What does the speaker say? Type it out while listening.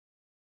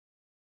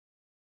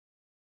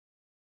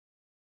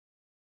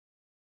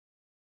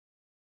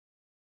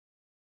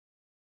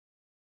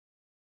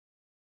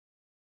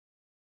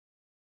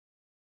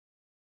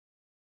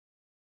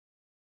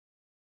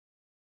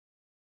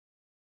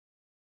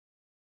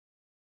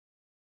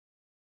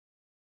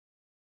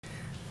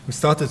we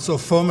started so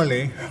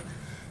formally.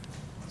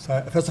 So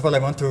first of all, I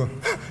want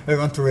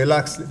to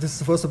relax. This is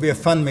supposed to be a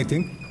fun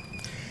meeting.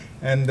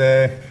 And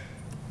I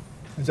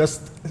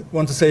just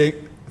want to say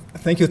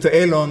thank you to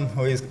Elon,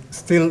 who is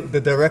still the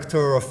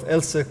director of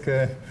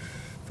ELSC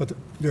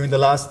during the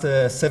last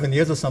 7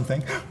 years or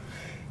something.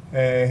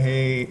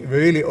 He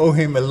really owe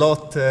him a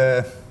lot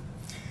for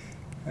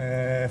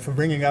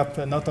bringing up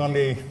not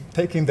only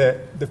taking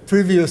the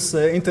previous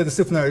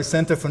interdisciplinary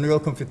center for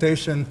neural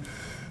computation,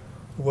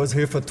 who was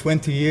here for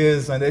 20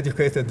 years and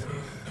educated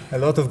a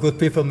lot of good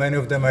people, many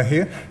of them are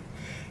here,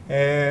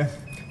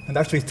 and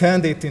actually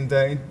turned it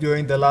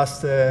during the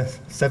last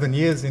 7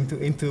 years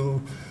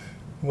into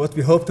what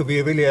we hope to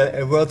be really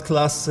a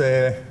world-class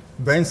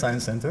brain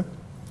science center,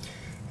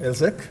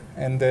 ELSC,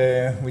 and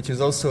which is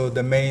also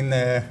the main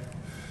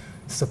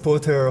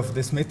supporter of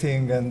this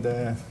meeting. And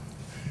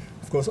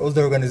of course, all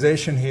the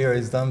organization here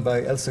is done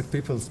by ELSC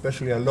people,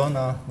 especially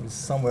Alona, who is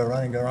somewhere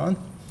running around.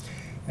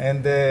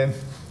 And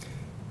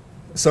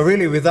so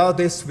really, without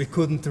this, we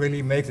couldn't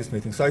really make this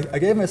meeting. So I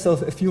gave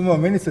myself a few more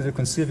minutes, as you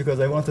can see, because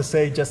I want to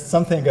say just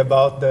something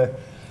about the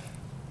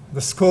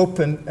scope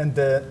and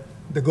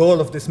the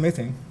goal of this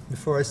meeting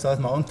before I start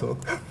my own talk.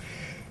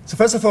 So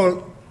first of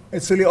all,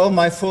 it's really all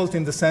my fault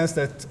in the sense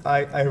that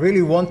I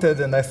really wanted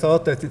and I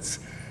thought that it's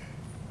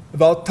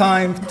about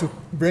time to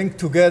bring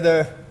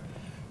together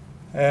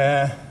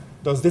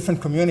those different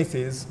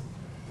communities.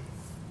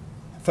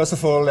 First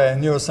of all,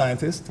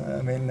 neuroscientists,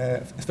 I mean,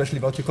 especially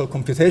what you call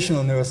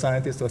computational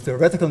neuroscientists or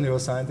theoretical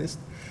neuroscientists,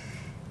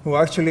 who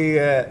are actually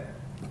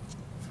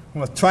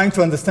trying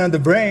to understand the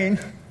brain,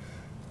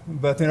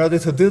 but in order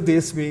to do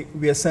this, we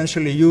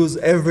essentially use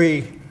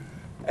every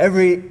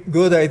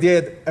good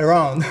idea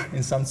around,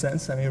 in some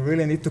sense. I mean, we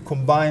really need to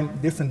combine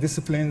different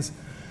disciplines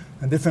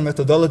and different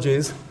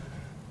methodologies.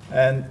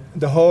 And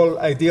the whole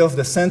idea of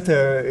the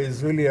center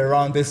is really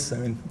around this. I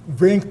mean,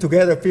 bring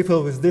together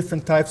people with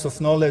different types of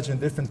knowledge and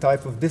different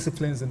types of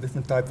disciplines and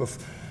different types of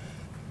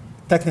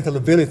technical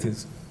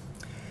abilities.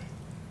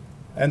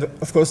 And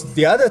of course,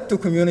 the other two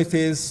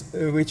communities,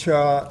 which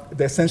are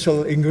the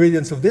essential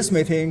ingredients of this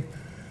meeting,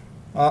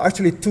 are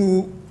actually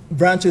two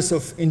branches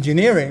of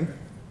engineering,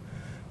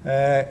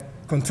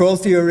 control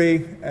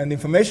theory and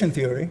information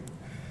theory.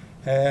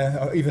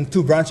 Or even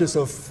two branches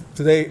of,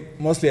 today,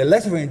 mostly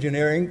electrical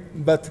engineering,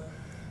 but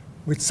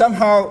which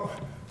somehow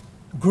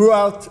grew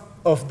out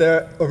of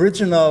their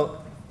original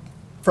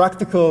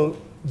practical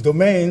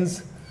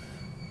domains.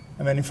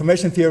 I mean,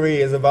 information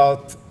theory is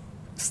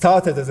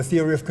started as a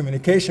theory of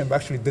communication, but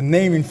actually the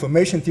name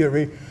information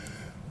theory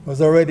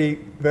was already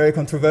very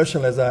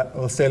controversial, as I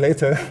will say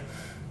later,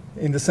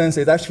 in the sense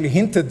it actually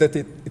hinted that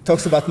it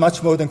talks about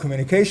much more than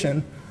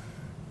communication.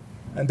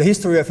 And the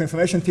history of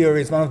information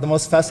theory is one of the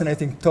most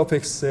fascinating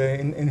topics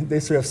in the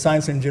history of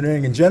science and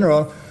engineering in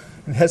general.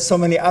 It has so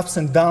many ups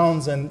and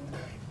downs and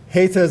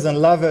haters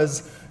and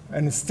lovers,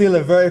 and it's still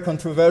a very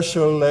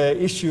controversial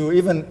issue,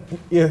 even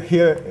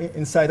here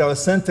inside our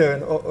center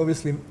and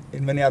obviously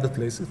in many other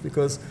places,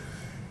 because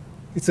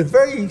it's a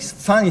very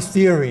funny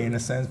theory in a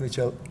sense, which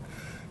I'll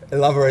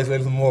elaborate a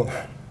little more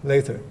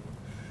later.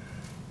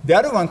 The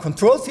other one,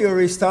 control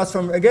theory, starts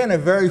from, again, a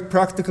very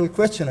practical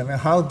question. I mean,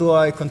 how do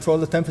I control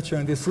the temperature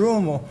in this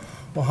room?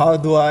 Or how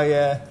do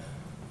I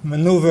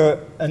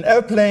maneuver an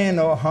airplane?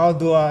 Or how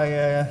do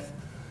I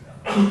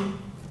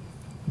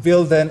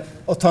build an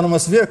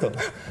autonomous vehicle?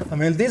 I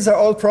mean, these are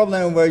all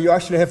problems where you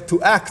actually have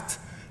to act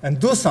and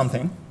do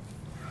something.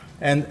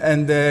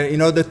 And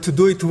in order to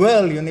do it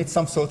well, you need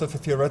some sort of a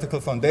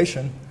theoretical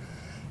foundation.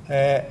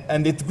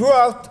 And it grew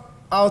out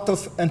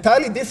of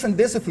entirely different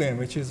discipline,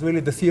 which is really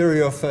the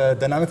theory of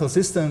dynamical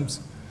systems,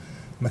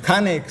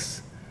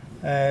 mechanics,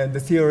 the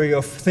theory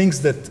of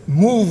things that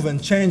move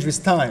and change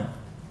with time.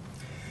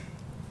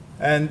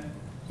 And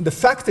the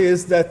fact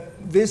is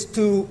that these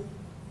two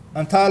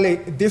entirely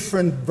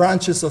different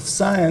branches of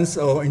science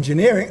or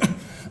engineering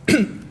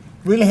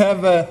really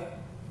have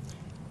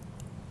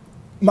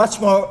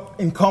much more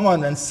in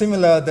common and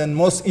similar than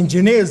most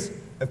engineers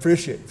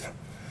appreciate.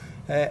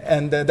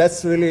 And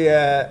that's really,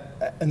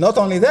 not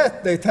only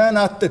that, they turn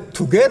out that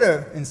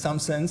together, in some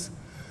sense,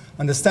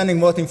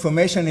 understanding what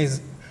information is,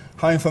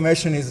 how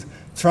information is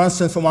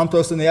transferred from one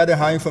place to the other,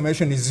 how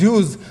information is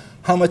used,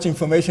 how much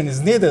information is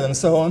needed, and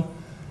so on,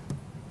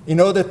 in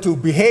order to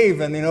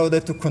behave and in order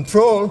to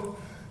control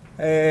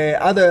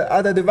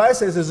other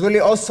devices, is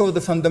really also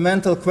the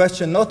fundamental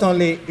question, not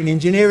only in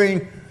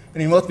engineering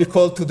and in what we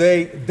call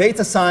today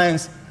data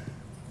science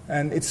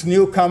and its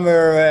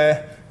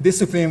newcomer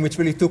discipline, which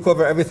really took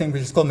over everything,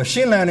 which is called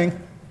machine learning.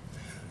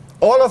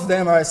 All of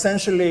them are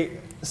essentially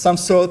some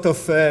sort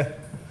of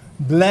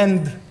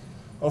blend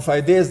of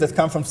ideas that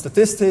come from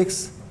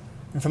statistics,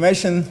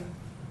 information,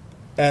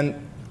 and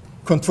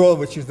control,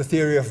 which is the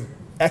theory of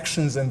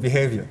actions and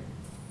behavior.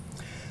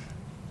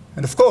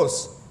 And of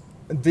course,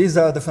 these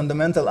are the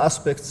fundamental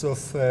aspects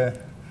of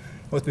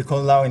what we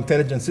call now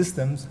intelligent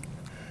systems.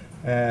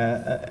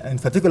 In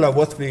particular,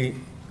 what we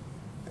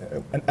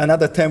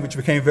another term which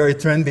became very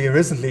trendy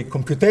recently,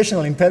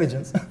 computational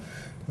intelligence,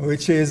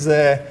 which is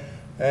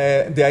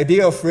the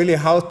idea of really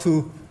how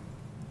to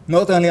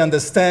not only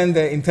understand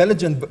the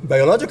intelligent,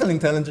 biological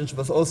intelligence,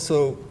 but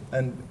also,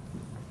 and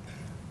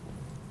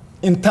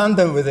in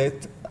tandem with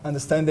it,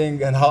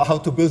 understanding and how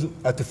to build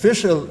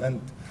artificial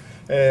and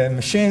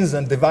machines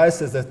and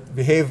devices that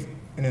behave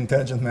in an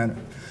intelligent manner.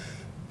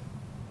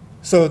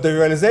 So the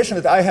realization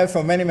that I have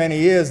for many, many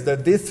years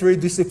that these three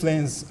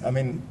disciplines, I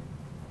mean,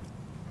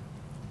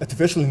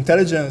 artificial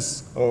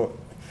intelligence, or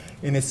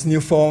in its new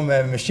form,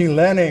 machine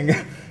learning,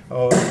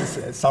 or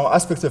some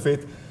aspects of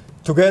it,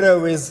 together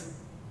with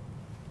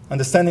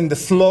understanding the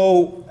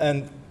flow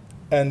and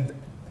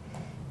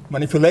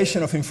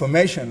manipulation of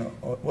information,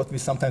 or what we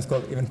sometimes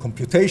call even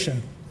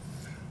computation,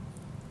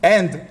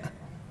 and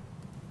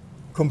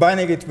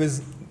combining it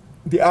with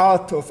the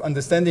art of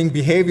understanding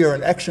behavior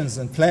and actions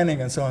and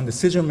planning and so on,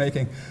 decision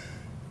making.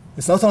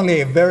 It's not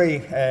only a very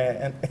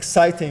an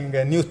exciting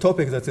new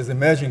topic that is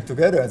emerging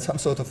together in some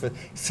sort of a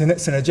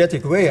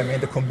synergetic way. I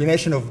mean, the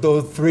combination of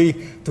those three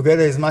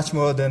together is much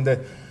more than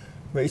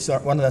where each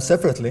one of them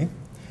separately.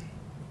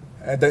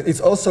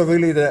 It's also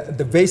really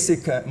the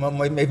basic,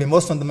 maybe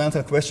most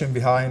fundamental question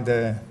behind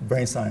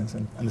brain science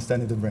and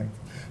understanding the brain.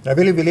 And I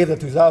really believe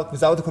that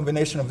without the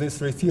combination of these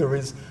three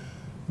theories,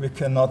 we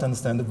cannot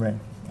understand the brain.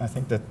 I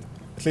think that,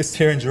 at least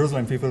here in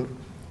Jerusalem, people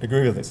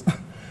agree with this,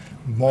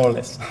 more or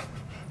less.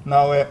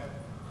 Now,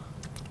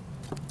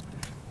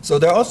 so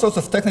there are all sorts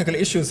of technical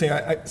issues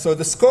here. So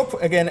the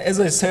scope, again, as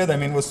I said, I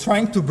mean, was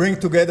trying to bring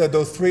together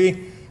those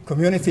three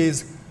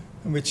communities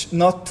which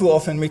not too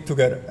often meet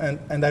together.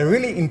 And I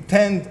really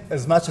intend,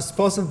 as much as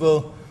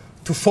possible,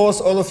 to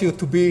force all of you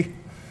to be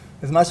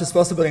as much as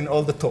possible in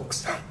all the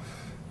talks.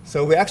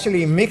 So we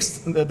actually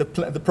mixed,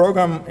 the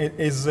program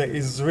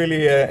is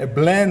really a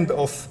blend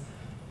of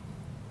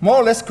more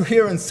or less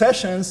coherent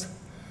sessions,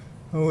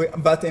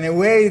 but in a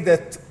way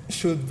that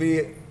should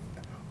be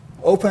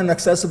open and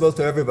accessible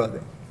to everybody.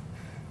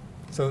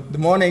 So the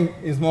morning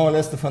is more or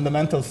less the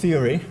fundamental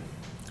theory,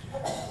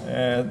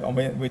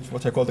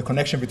 what I call the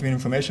connection between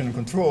information and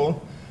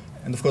control.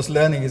 And of course,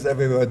 learning is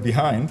everywhere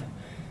behind.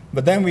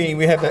 But then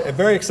we have a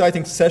very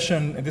exciting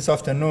session this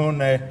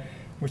afternoon,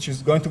 which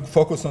is going to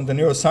focus on the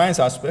neuroscience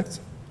aspects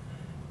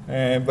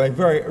by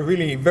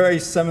really very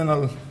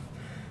seminal,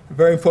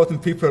 very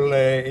important people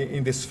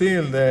in this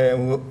field.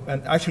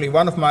 And actually,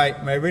 one of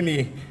my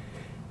really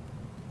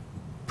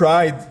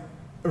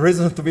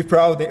reasons to be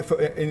proud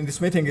in this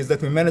meeting is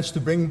that we managed to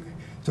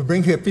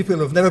bring here people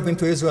who have never been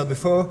to Israel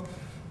before,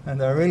 and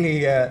are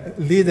really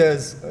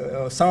leaders,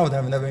 some of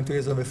them have never been to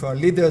Israel before,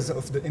 leaders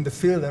in the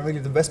field, and really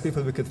the best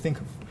people we could think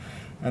of.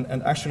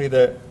 And actually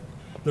the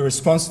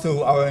response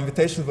to our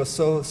invitation was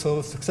so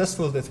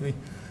successful that we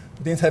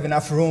didn't have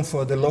enough room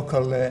for the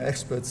local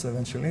experts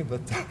eventually,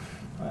 but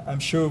I'm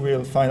sure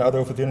we'll find other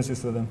opportunities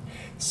for them.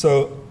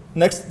 So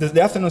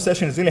the afternoon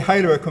session is really a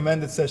highly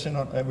recommended session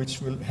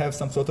which will have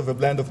some sort of a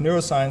blend of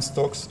neuroscience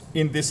talks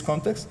in this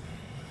context.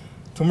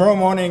 Tomorrow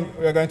morning,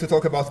 we are going to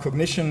talk about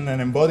cognition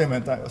and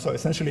embodiment. So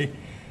essentially,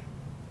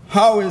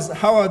 how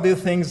are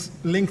these things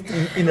linked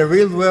in a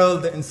real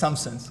world in some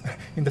sense,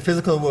 in the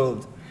physical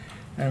world?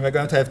 And we're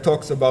going to have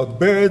talks about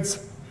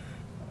birds,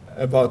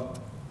 about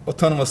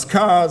autonomous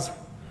cars,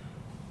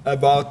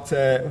 about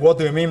what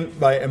do we mean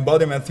by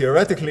embodiment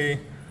theoretically,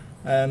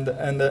 and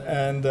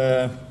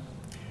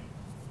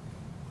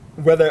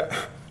whether,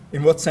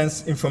 in what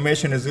sense,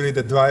 information is really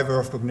the driver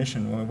of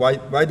cognition.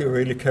 Why do you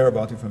really care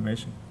about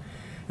information?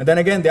 And then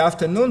again, the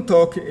afternoon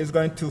talk is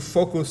going to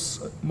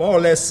focus more or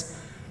less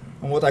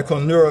on what I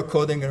call neural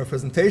coding and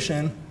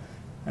representation.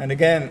 And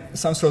again,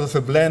 some sort of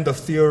a blend of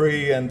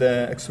theory and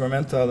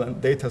experimental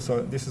and data.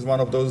 So this is one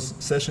of those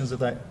sessions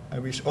that I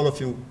wish all of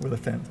you will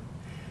attend.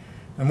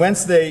 And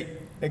Wednesday,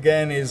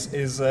 again, is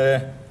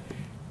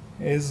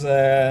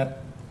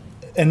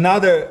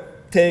another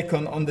take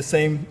on the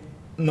same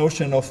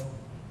notion of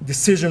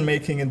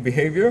decision-making and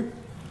behavior.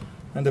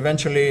 And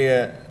eventually,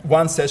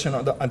 one session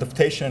on the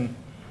adaptation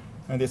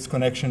and its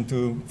connection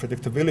to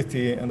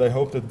predictability. And I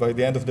hope that by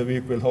the end of the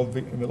week, we'll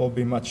all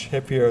be much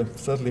happier,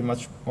 certainly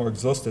much more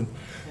exhausted.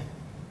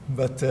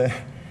 But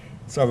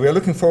so we are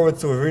looking forward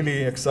to a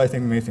really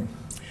exciting meeting.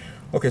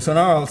 OK, so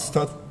now I'll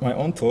start my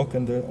own talk.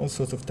 And there are all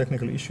sorts of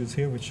technical issues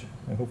here, which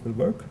I hope will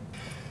work.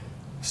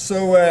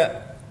 So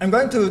I'm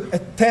going to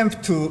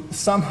attempt to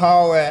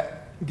somehow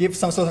give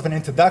some sort of an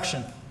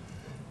introduction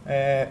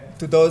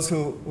to those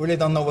who really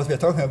don't know what we're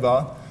talking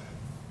about,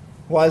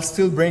 while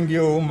still bring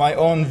you my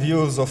own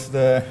views of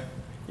the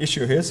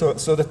issue here. So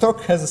the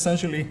talk has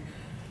essentially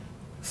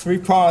 3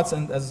 parts,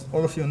 and as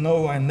all of you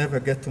know, I never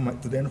get to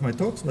the end of my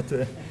talks. But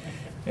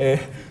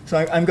so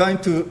I'm going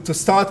to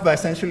start by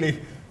essentially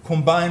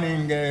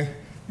combining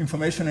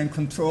information and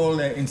control,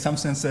 in some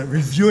sense,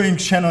 reviewing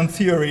Shannon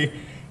theory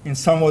in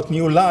somewhat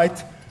new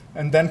light,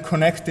 and then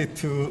connect it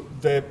to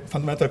the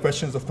fundamental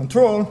questions of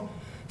control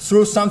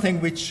through something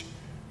which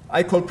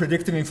I call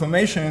predictive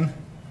information,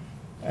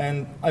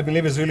 and I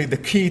believe is really the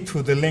key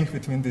to the link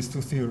between these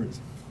two theories.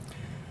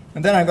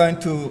 And then I'm going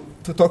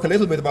to talk a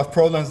little bit about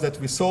problems that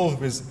we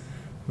solve with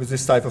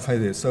this type of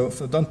ideas. So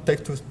don't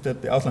take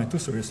the outline too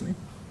seriously.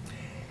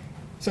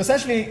 So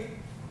essentially,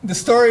 the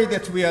story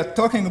that we are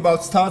talking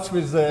about starts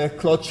with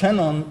Claude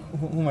Shannon,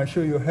 whom I'm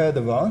sure you heard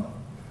about.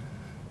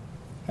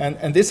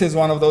 And this is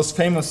one of those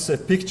famous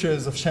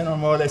pictures of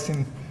Shannon more or less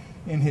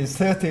in his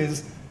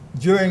 30s,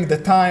 during the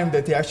time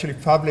that he actually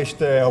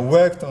published or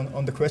worked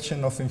on the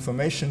question of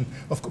information,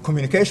 of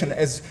communication.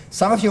 As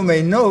some of you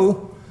may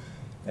know,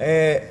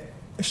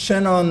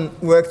 Shannon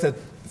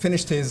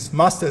finished his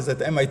master's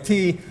at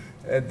MIT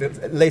at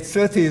the late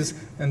 30s,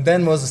 and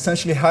then was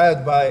essentially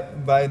hired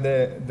by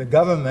the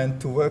government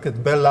to work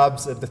at Bell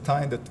Labs at the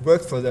time, that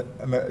worked for the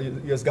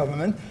US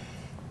government,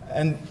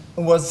 and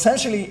was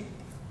essentially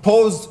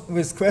posed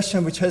with a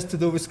question which has to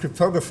do with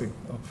cryptography,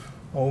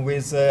 or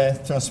with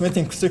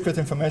transmitting secret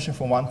information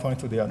from one point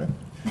to the other.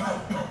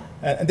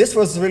 And this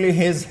was really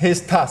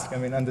his task. I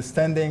mean,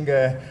 understanding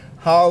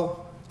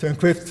how to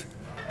encrypt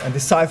and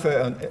decipher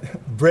and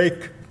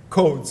break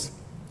codes.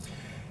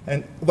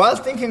 And while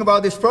thinking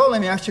about this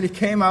problem, he actually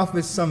came out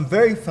with some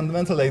very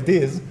fundamental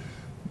ideas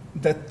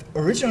that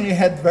originally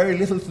had very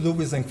little to do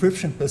with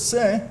encryption per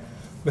se,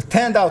 but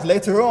turned out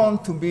later on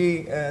to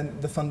be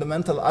the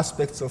fundamental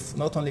aspects of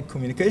not only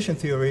communication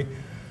theory.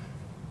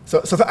 So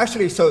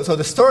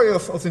the story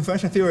of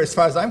information theory, as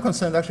far as I'm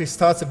concerned, actually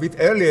starts a bit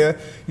earlier,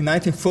 in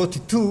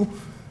 1942,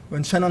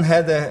 when Shannon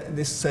had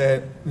this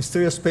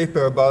mysterious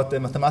paper about the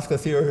mathematical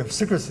theory of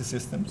secrecy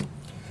systems.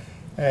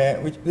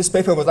 This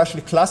paper was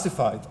actually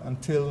classified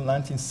until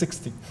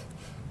 1960,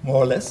 more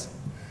or less.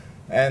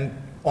 And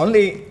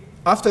only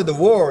after the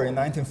war, in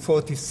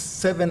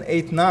 1947,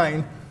 8,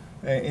 9,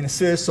 in a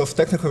series of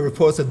technical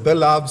reports at Bell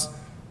Labs,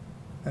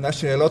 and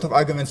actually a lot of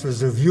arguments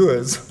with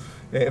reviewers,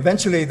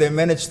 eventually they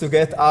managed to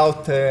get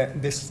out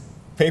this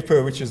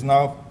paper, which is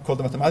now called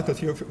the mathematical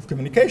theory of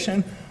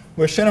communication,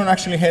 where Shannon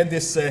actually had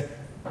this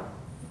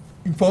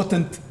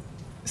important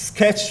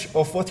sketch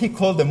of what he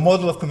called the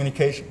model of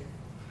communication.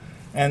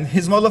 And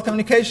his model of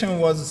communication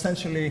was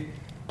essentially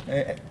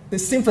the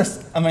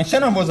simplest. I mean,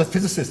 Shannon was a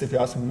physicist, if you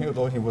ask me,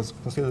 although he was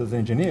considered as an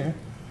engineer.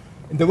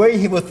 And the way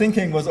he was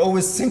thinking was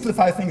always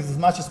simplify things as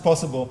much as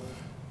possible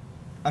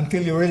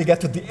until you really get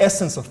to the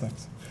essence of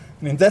things.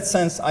 And in that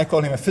sense, I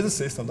call him a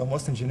physicist, although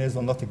most engineers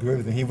will not agree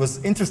with him. He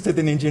was interested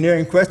in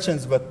engineering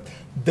questions, but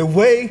the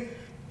way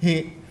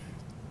he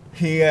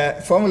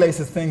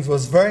formulated things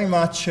was very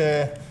much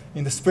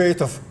in the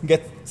spirit of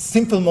get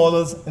simple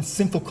models and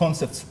simple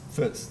concepts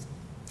first.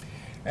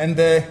 And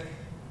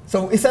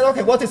so he said,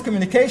 okay, what is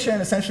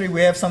communication? Essentially, we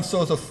have some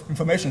sort of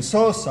information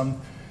source,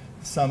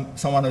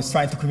 someone who's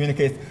trying to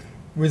communicate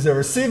with a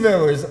receiver,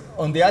 or is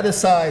on the other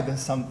side,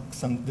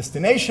 some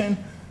destination.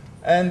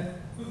 And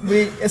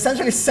we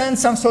essentially send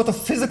some sort of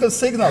physical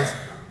signals,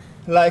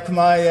 like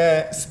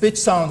my speech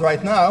sound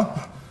right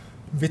now,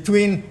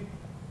 between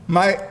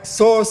my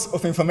source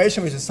of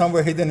information, which is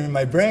somewhere hidden in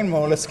my brain,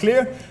 more or less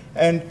clear,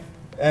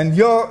 and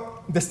your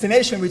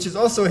destination, which is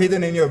also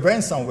hidden in your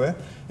brain somewhere.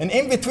 And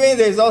in between,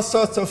 there is all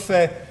sorts of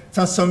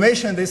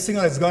transformation this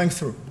signal is going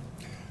through,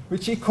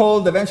 which he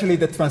called eventually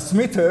the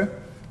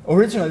transmitter,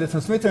 originally the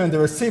transmitter and the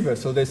receiver.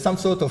 So there's some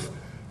sort of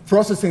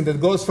processing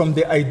that goes from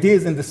the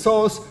ideas in the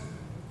source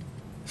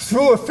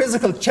through a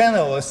physical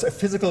channel, a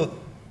physical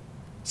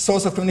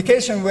source of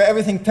communication, where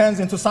everything turns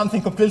into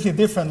something completely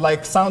different,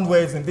 like sound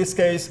waves in this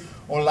case,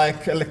 or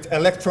like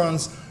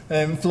electrons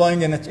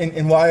flowing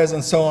in wires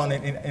and so on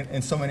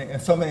in so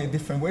many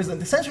different ways.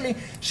 And essentially,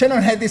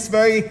 Shannon had this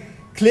very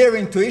clear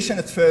intuition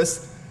at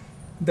first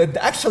that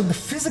the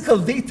physical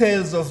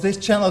details of these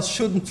channels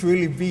shouldn't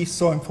really be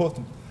so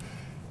important.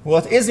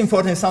 What is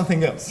important is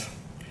something else.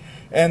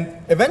 And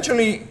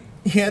eventually,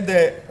 he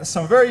had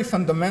some very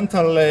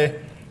fundamental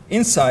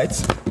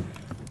insights,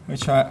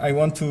 which I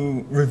want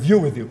to review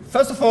with you.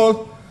 First of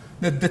all,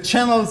 that the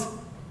channels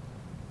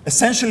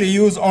essentially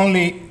use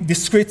only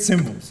discrete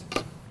symbols.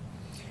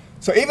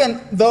 So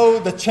even though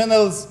the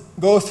channels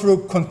go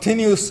through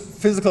continuous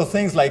physical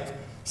things like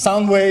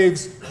sound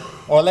waves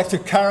or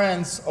electric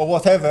currents or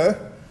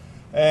whatever,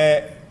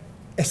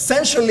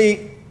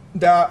 essentially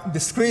there are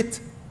discrete,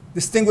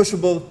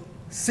 distinguishable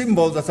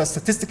symbols that are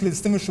statistically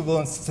distinguishable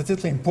and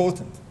statistically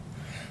important.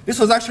 This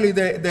was actually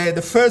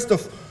the first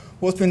of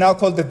what we now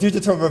call the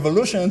digital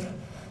revolution.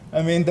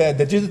 I mean, the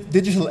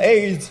digital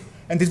age.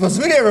 And it was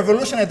really a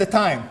revolution at the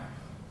time,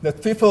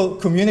 that people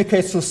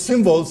communicate through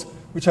symbols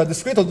which are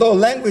discrete, although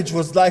language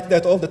was like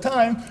that all the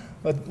time,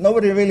 but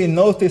nobody really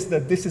noticed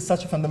that this is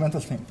such a fundamental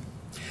thing.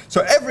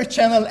 So every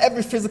channel,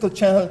 every physical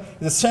channel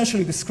is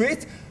essentially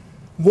discrete.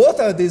 What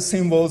are these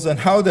symbols and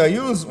how they are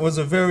used was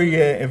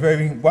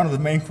one of the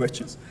main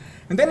questions.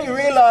 And then you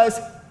realize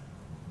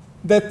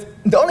that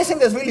the only thing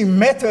that really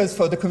matters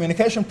for the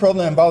communication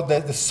problem about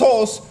the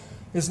source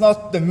is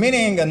not the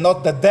meaning and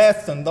not the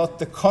depth and not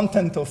the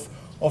content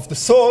of the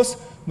source,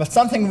 but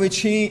something which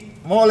he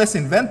more or less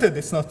invented.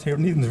 It's not, he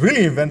didn't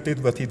really invent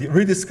it, but he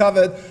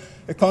rediscovered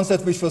a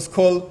concept which was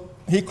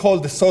he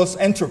called the source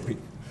entropy,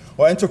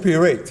 or entropy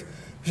rate,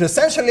 which is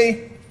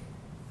essentially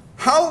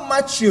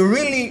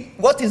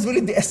what is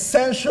really the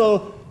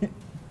essential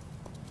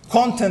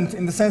content,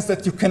 in the sense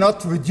that you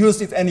cannot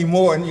reduce it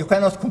anymore and you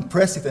cannot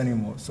compress it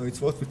anymore. So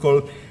it's what we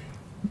call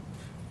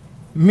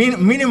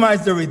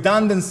minimize the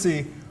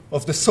redundancy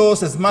of the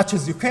source as much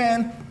as you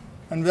can,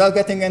 and without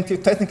getting into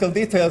technical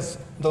details,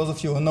 those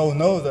of you who know,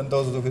 and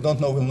those of you who don't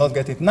know will not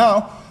get it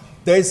now,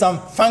 there is some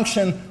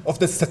function of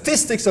the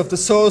statistics of the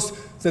source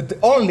that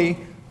only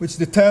which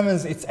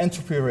determines its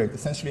entropy rate,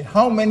 essentially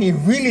how many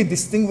really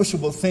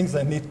distinguishable things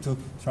I need to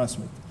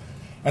transmit.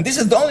 And this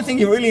is the only thing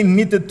you really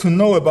needed to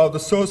know about the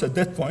source at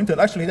that point,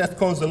 and actually that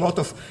caused a lot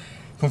of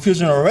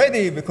confusion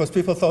already, because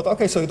people thought,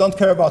 okay, so you don't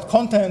care about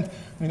content,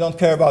 you don't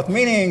care about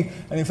meaning,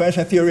 and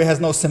information theory has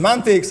no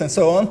semantics, and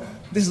so on.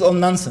 This is all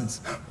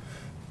nonsense.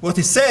 What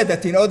he said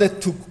that in order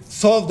to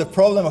solve the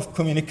problem of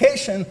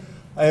communication,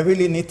 I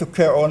really need to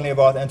care only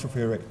about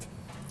entropy rate.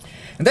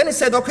 And then he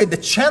said, okay, the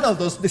channel,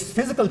 this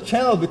physical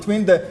channel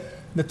between the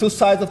two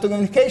sides of the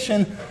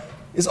communication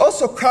is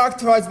also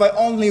characterized by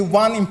only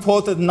one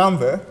important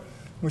number,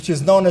 which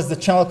is known as the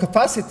channel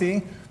capacity,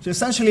 which is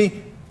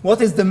essentially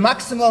what is the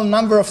maximal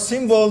number of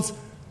symbols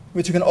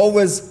which you can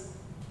always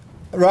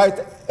write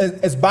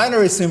as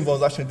binary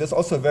symbols. Actually, there's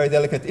also very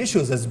delicate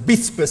issues as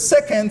bits per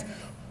second.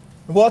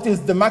 What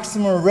is the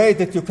maximum rate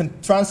that you can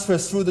transfer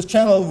through the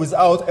channel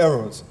without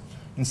errors,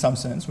 in some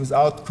sense,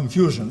 without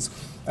confusions?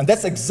 And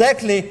that's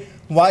exactly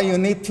why you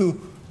need to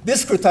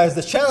discretize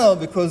the channel,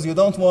 because you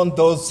don't want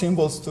those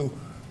symbols to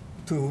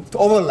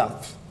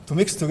overlap, to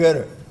mix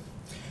together.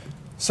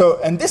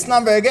 So, and this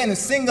number, again, is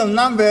a single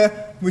number,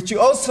 which you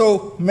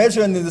also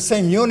measure in the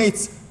same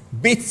units,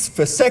 bits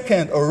per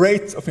second, or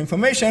rate of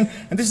information.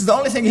 And this is the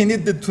only thing he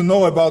needed to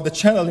know about the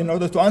channel in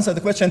order to answer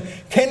the question,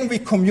 can we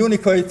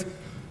communicate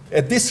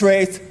at this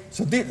rate?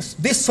 So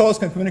this source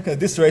can communicate at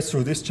this rate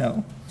through this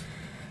channel.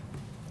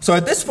 So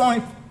at this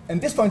point,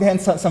 he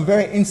had some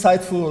very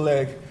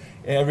insightful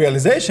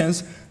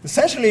realizations.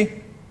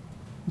 Essentially,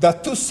 there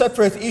are two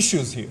separate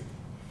issues here.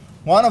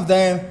 One of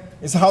them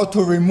is how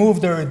to remove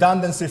the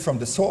redundancy from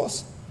the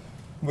source,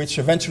 which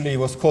eventually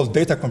was called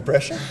data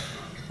compression,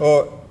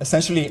 or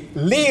essentially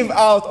leave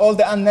out all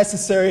the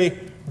unnecessary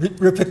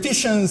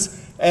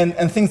repetitions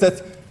and things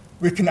that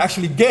we can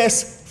actually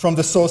guess from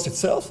the source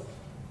itself.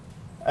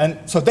 And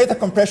so data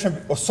compression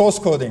or source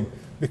coding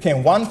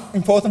became one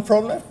important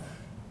problem.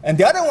 And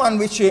the other one,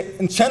 which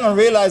Shannon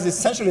realized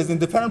essentially is an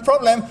independent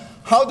problem,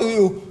 how do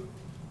you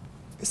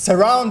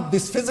surround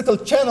this physical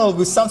channel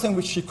with something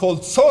which he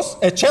called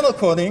channel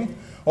coding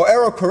or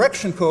error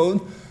correction code,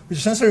 which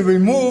essentially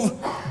remove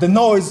the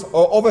noise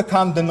or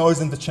overcome the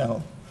noise in the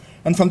channel.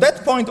 And from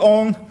that point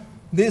on,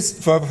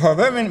 for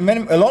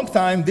a long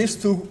time, these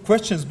two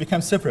questions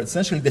became separate.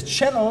 Essentially, the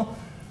channel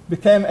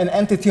became an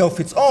entity of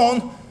its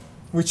own,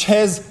 which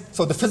has,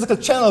 so the physical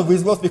channel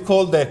with what we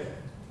call the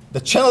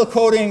channel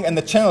coding and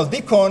the channel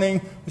decoding,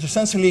 which is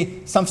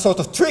essentially some sort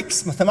of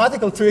tricks,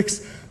 mathematical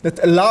tricks,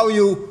 that allow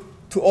you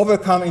to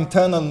overcome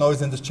internal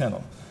noise in the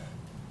channel.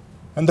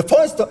 And the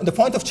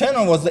point of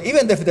channel was that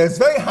even if there's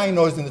very high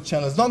noise in the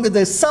channel, as long as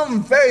there's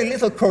some very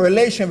little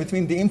correlation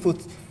between the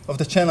input of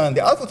the channel and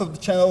the output of the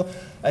channel,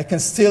 I can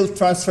still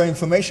transfer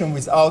information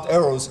without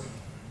errors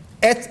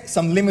at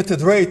some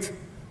limited rate,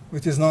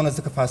 which is known as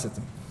the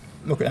capacity.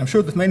 Okay, I'm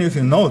sure that many of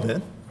you know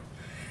that.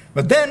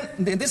 But then,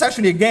 this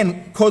actually,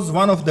 again, caused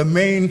one of the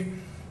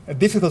main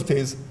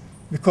difficulties,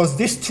 because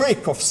this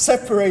trick of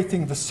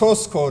separating the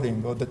source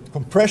coding or the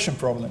compression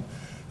problem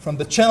from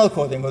the channel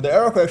coding or the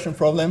error correction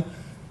problem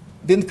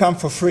didn't come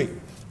for free.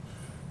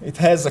 It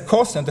has a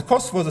cost, and the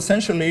cost was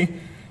essentially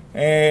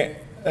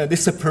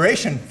this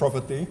separation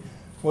property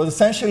was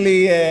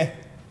essentially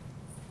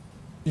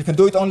you can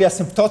do it only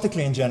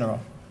asymptotically in general.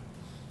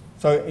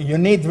 So you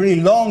need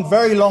really long,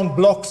 very long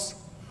blocks,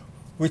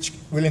 which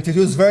will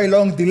introduce very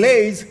long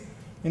delays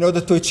in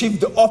order to achieve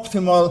the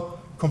optimal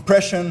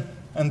compression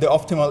and the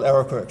optimal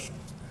error correction.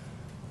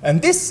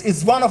 And this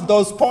is one of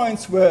those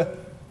points where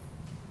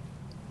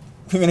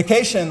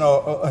communication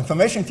or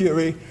information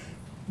theory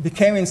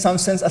became in some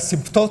sense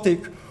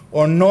asymptotic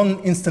or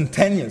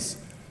non-instantaneous,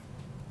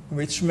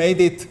 which made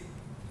it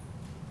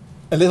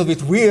a little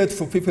bit weird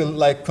for people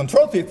like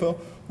control people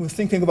who are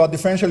thinking about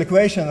differential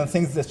equations and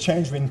things that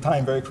change in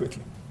time very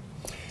quickly.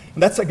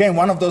 And that's, again,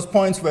 one of those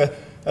points where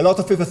a lot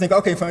of people think,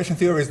 okay, information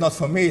theory is not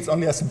for me, it's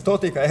only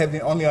asymptotic, I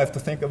have to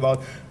think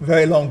about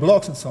very long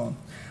blocks and so on.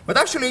 But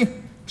actually,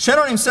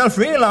 Shannon himself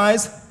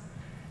realized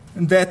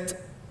that,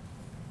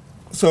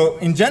 so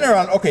in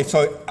general, okay,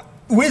 so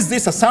with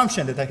this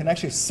assumption that I can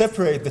actually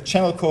separate the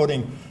channel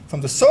coding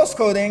from the source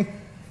coding,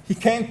 he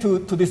came to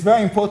this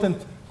very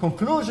important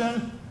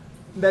conclusion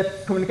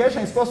that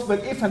communication is possible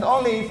if and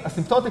only if,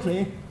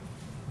 asymptotically,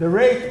 the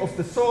rate of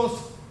the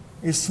source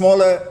is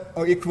smaller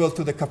or equal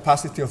to the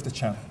capacity of the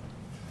channel.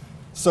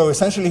 So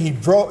essentially, he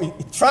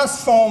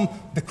transformed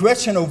the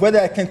question of whether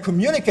I can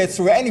communicate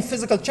through any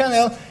physical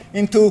channel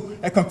into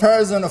a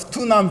comparison of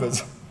two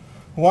numbers.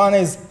 One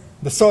is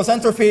the source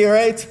entropy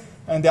rate,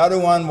 and the other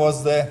one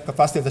was the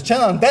capacity of the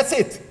channel, and that's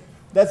it.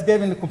 That's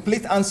giving the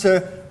complete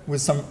answer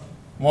with some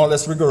more or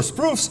less rigorous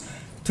proofs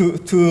to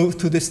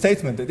this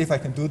statement, that if I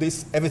can do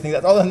this, everything,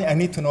 that's all I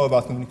need to know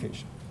about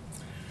communication.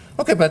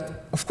 Okay,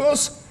 but of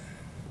course,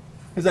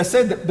 as I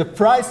said, the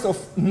price of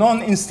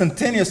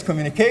non-instantaneous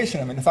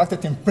communication, I mean, the fact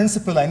that in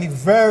principle I need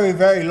very,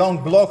 very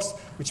long blocks,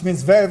 which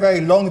means very,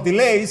 very long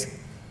delays,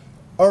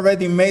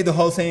 already made the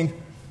whole thing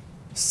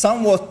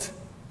somewhat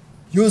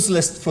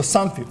useless for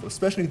some people,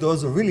 especially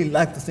those who really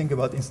like to think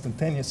about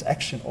instantaneous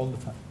action all the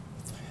time.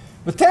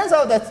 But it turns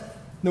out that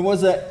there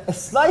was a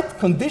slight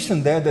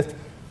condition there that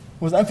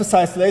was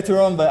emphasized later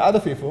on by other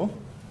people,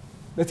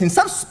 that in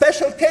some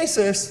special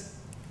cases,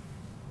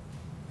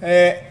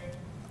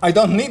 I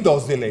don't need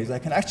those delays. I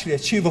can actually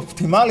achieve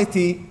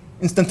optimality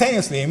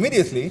instantaneously,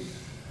 immediately.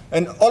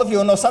 And all of you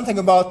who know something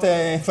about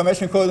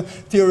information code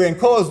theory and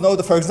codes know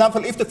that, for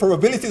example, if the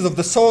probabilities of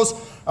the source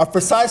are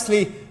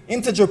precisely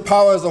integer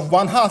powers of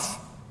 1/2,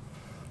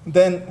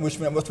 then, which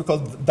what we call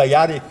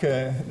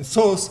dyadic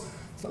source,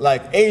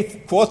 like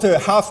 1/8, 1/4,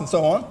 1/2, and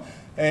so on,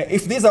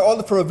 if these are all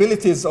the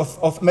probabilities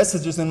of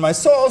messages in my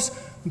source,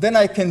 then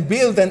I can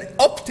build an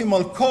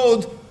optimal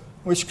code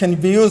which can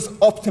be used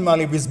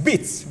optimally with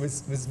bits,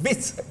 with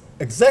bits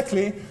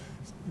exactly,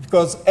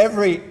 because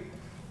every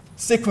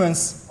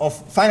sequence of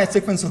finite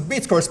sequence of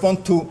bits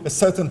correspond to a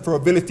certain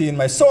probability in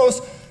my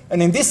source.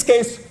 And in this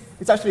case,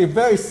 it's actually a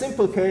very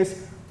simple case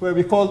where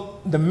we call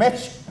the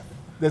match,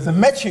 there's a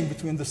matching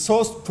between the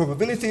source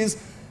probabilities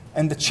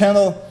and the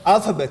channel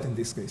alphabet in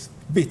this case,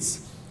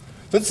 bits.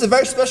 So this is a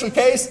very special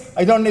case.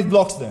 I don't need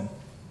blocks then.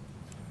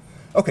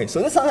 Okay, so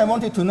this is something I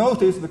wanted to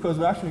notice because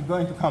we're actually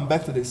going to come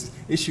back to this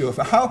issue of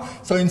how.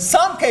 So in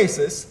some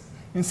cases,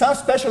 in some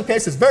special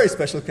cases, very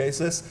special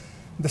cases,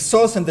 the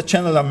source and the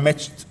channel are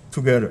matched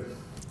together.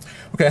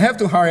 Okay, I have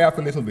to hurry up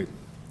a little bit.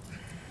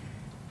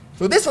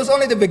 So this was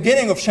only the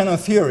beginning of Shannon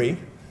theory,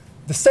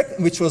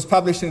 which was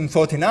published in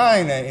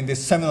 1949 in this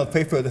seminal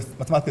paper, The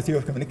Mathematical Theory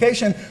of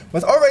Communication.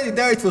 But already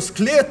there it was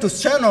clear to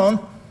Shannon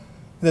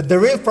that the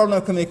real problem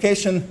of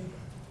communication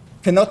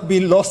cannot be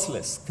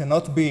lossless,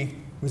 cannot be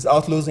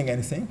without losing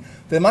anything.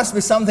 There must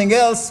be something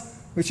else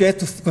which you have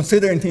to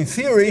consider in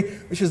theory,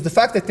 which is the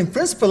fact that in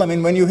principle, I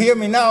mean, when you hear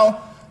me now,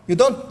 you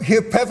don't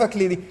hear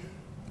perfectly,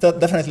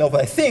 definitely not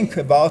what I think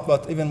about,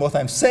 but even what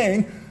I'm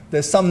saying.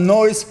 There's some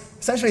noise.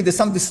 Essentially, there's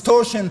some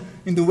distortion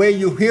in the way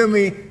you hear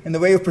me and the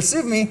way you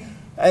perceive me.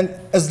 And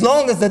as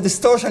long as the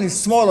distortion is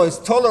small or is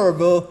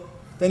tolerable,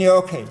 then you're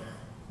OK.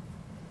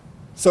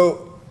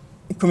 So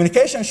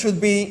communication should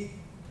be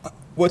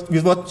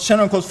with what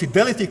Shannon calls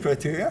fidelity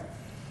criteria.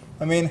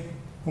 I mean,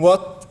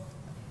 how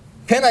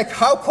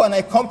can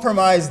I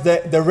compromise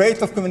the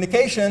rate of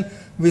communication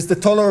with the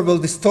tolerable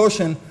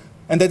distortion?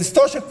 And the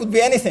distortion could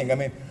be anything. I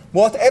mean,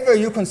 whatever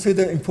you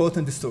consider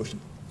important distortion.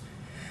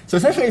 So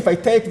essentially, if I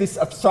take this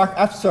abstract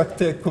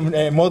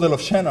model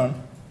of Shannon,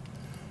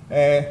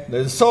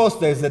 there's a source,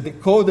 there's a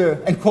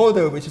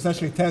encoder, which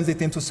essentially turns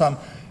it into some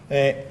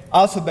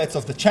alphabets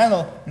of the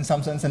channel in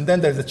some sense, and then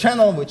there's a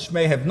channel which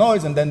may have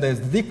noise, and then there's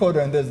the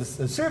decoder, and there's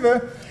the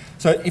receiver.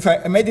 So if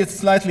I made it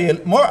slightly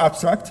more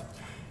abstract,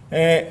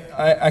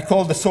 I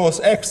call the source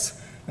X,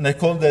 and I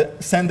call the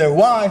sender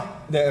Y,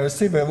 the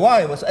receiver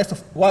Y.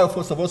 Y, of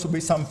course, will also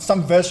be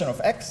some version of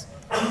X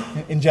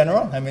in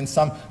general. I mean,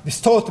 some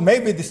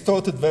maybe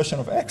distorted version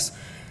of X.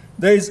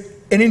 There is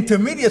an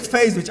intermediate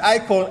phase, which I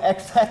call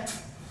X hat,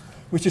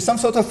 which is some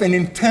sort of an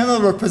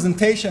internal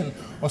representation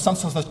or some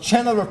sort of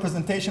channel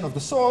representation of the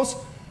source,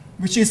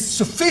 which is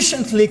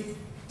sufficient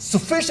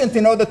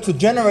in order to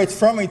generate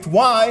from it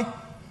Y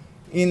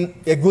in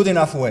a good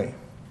enough way.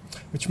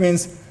 Which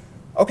means,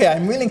 OK,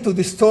 I'm willing to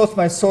distort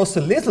my source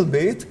a little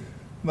bit,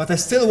 but I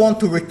still want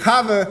to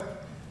recover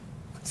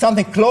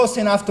something close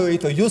enough to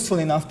it or useful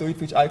enough to it,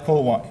 which I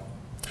call Y.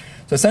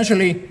 So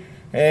essentially,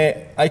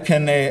 I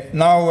can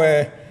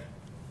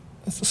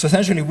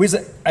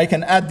I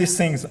can add these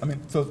things. I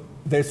mean, so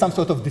there's some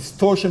sort of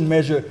distortion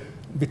measure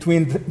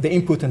between the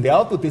input and the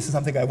output. This is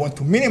something I want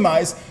to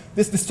minimize.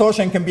 This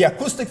distortion can be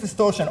acoustic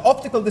distortion,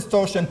 optical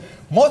distortion,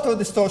 motor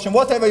distortion,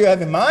 whatever you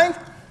have in mind.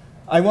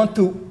 I want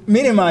to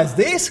minimize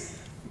this,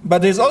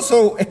 but there's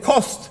also a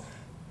cost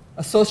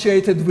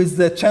associated with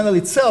the channel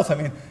itself. I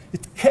mean,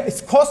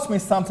 it costs me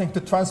something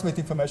to transmit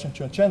information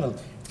to a channel.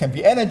 It can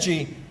be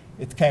energy,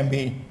 it can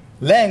be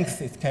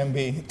length, it can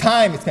be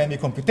time, it can be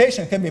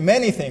computation, it can be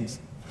many things.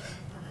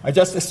 I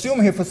just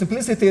assume here for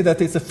simplicity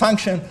that it's a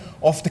function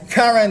of the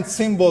current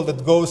symbol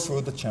that goes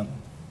through the channel.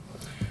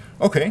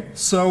 OK,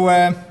 so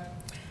and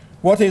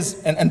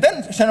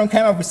then Shannon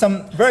came up with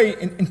some very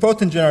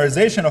important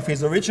generalization of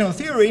his original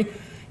theory.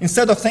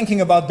 Instead of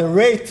thinking about the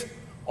rate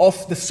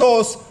of the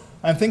source,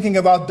 I'm thinking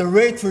about the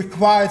rate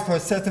required for a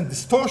certain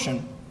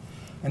distortion,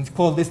 and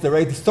call this the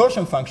rate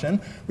distortion function,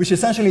 which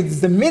essentially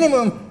is the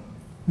minimum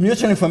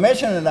mutual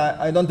information, and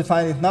I don't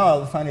define it now,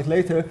 I'll define it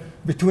later,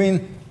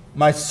 between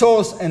my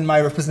source and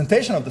my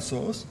representation of the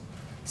source,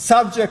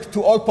 subject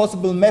to all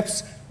possible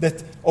maps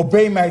that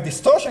obey my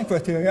distortion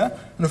criteria.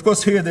 And of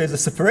course, here there's a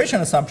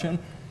separation assumption.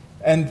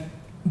 And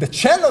the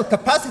channel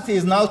capacity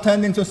is now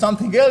turned into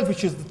something else,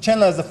 which is the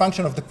channel as a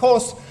function of the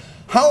cost.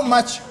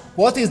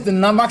 What is the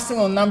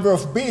maximum number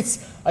of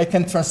bits I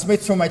can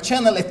transmit through my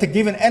channel at a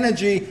given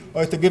energy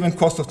or at a given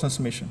cost of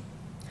transmission?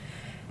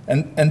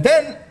 And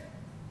then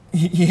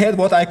he had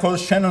what I call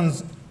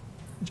Shannon's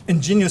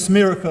ingenious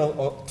miracle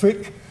or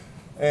trick.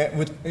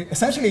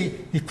 Essentially,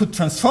 he could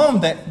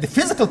transform the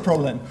physical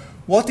problem.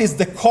 What is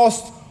the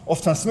cost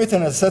of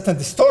transmitting a certain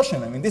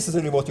distortion? I mean, this is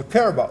really what you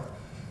care about.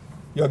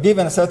 You're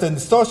given a certain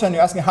distortion,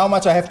 you're asking how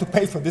much I have to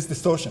pay for this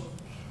distortion,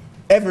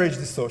 average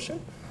distortion.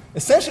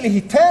 Essentially,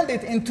 he turned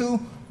it into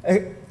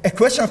a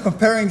question of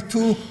comparing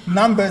two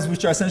numbers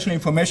which are essentially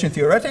information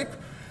theoretic.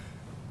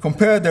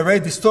 Compare the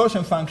rate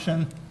distortion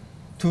function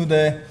to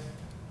the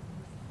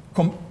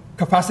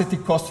capacity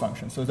cost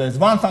function. So there's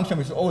one function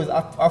which is always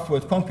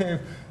upward concave,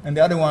 and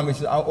the other one which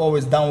is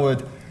always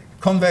downward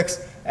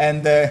convex,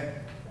 and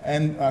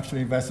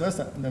actually vice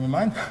versa, never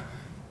mind.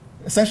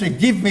 Essentially,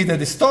 give me the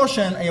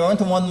distortion, and you want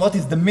to know what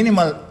is the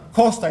minimal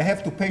cost I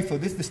have to pay for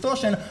this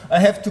distortion. I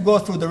have to go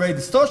through the rate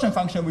distortion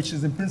function, which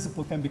is in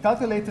principle can be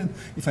calculated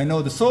if I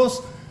know the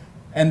source,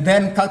 and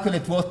then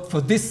calculate what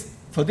for this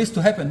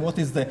to happen, what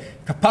is the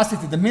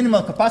capacity, the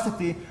minimal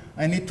capacity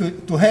I need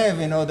to have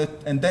in order,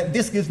 and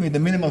this gives me the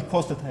minimal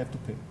cost that I have to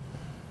pay.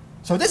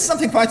 So this is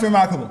something quite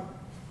remarkable.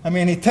 I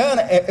mean, he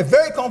turned a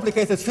very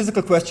complicated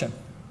physical question.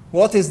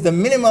 What is the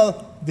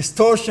minimal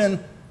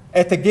distortion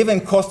at a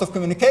given cost of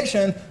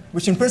communication,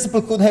 which in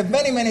principle could have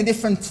many, many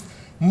different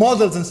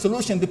models and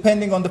solutions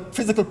depending on the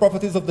physical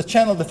properties of the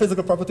channel, the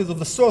physical properties of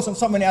the source, and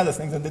so many other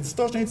things, and the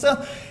distortion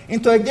itself,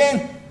 into,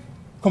 again,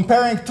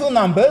 comparing two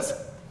numbers,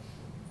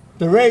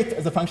 the rate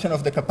as a function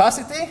of the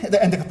capacity,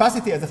 and the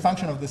capacity as a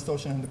function of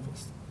distortion and the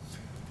cost.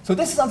 So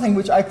this is something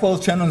which I call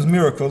Shannon's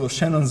miracle, or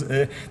Shannon's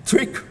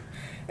trick.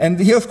 And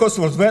he, of course,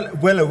 was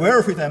well aware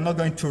of it. I'm not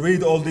going to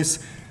read all this.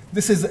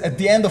 This is at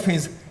the end of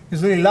his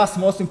really last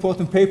most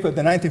important paper,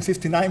 the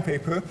 1959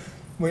 paper,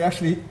 where he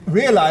actually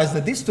realized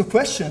that these two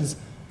questions,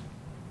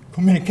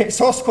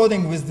 source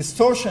coding with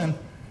distortion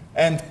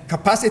and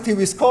capacity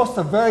with cost,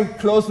 are very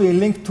closely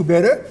linked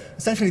together.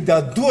 Essentially, they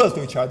are dual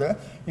to each other.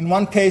 In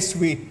one case,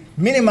 we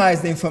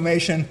minimize the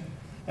information,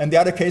 and the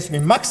other case, we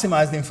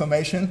maximize the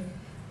information.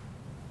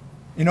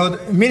 You know,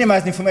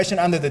 minimize the information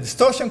under the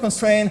distortion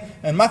constraint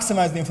and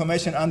maximize the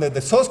information under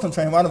the source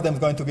constraint. One of them is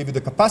going to give you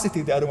the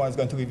capacity, the other one is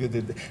going to give you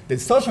the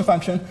distortion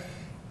function.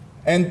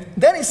 And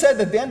then he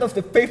said at the end of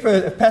the paper,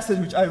 a passage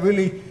which I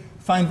really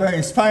find very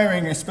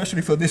inspiring,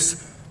 especially for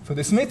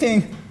this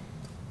meeting.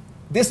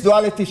 This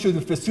duality should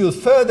be pursued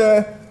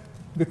further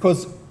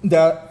because they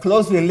are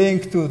closely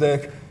linked to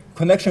the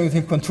connection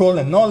between control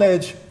and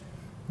knowledge.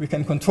 We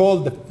can control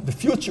the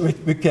future.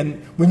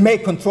 We may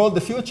control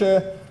the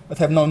future, but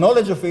have no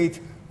knowledge of it.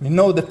 We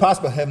know the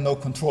past, but have no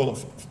control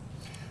of it.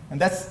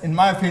 And that's, in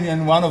my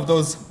opinion, one of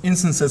those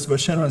instances where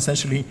Shannon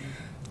essentially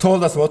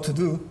told us what to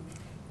do.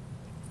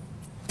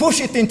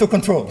 Push it into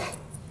control.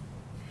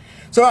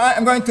 So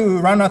I'm going to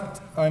run out.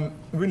 I'm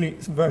really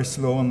very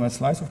slow on my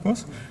slides, of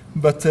course.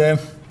 But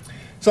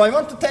so I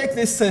want to take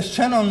this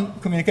Shannon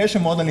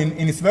communication model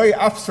in its very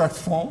abstract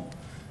form,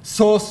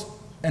 source,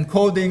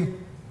 encoding,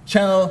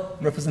 channel,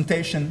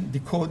 representation,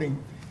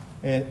 decoding,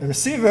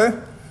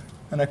 receiver,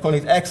 and I call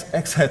it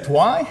x hat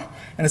y.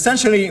 And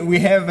essentially, we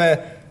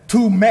have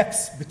two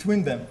maps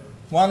between them.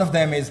 One of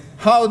them is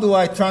how do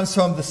I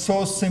transform the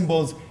source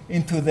symbols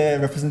into the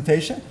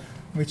representation,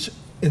 which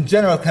in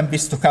general can be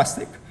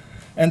stochastic.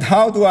 And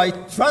how do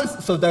I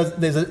so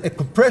there's a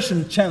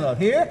compression channel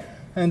here,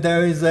 and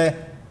there is a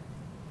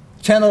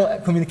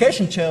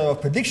communication channel or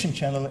prediction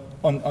channel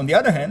on the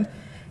other hand.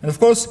 And of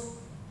course,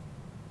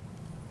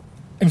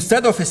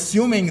 instead of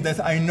assuming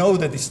that I know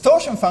the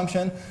distortion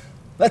function,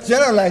 let's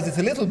generalize it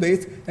a little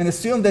bit and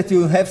assume that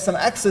you have some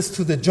access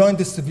to the joint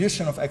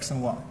distribution of x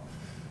and y.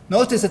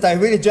 Notice that I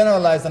really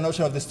generalized the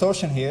notion of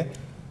distortion here.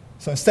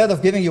 So instead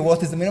of giving you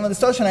what is the minimum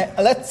distortion,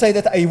 let's say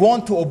that I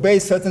want to obey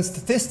certain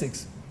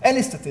statistics,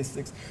 any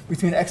statistics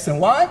between x and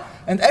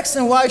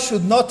y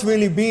should not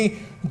really be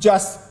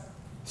just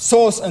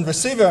source and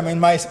receiver. I mean,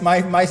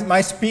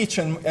 my speech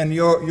and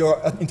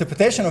your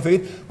interpretation of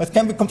it, but it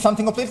can become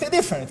something completely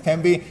different. It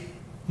can be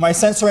my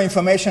sensory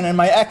information and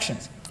my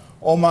actions,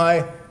 or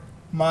my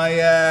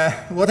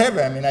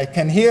whatever. I mean, I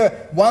can hear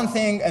one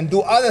thing and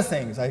do other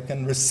things. I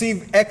can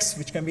receive X,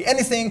 which can be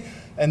anything,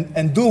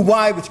 and do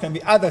Y, which can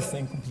be other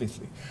thing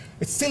completely.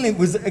 It's still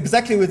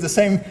exactly with the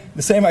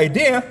same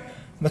idea,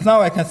 but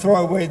now I can throw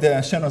away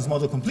the Shannon's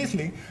model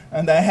completely,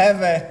 and I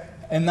have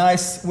a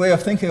nice way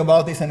of thinking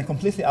about this in a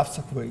completely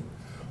abstract way.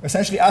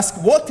 Essentially ask,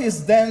 what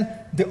is then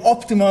the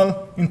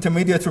optimal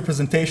intermediate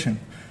representation,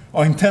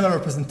 or internal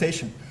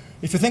representation?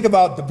 If you think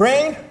about the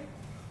brain,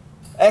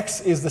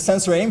 X is the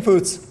sensory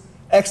inputs,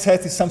 X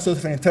hat is some sort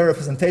of an internal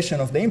representation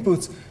of the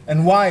inputs,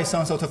 and Y is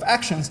some sort of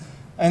actions,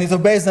 and it's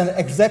based on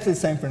exactly the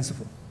same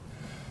principle.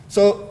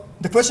 So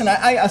the question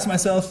I ask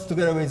myself,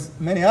 together with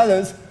many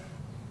others,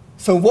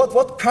 so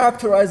what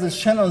characterizes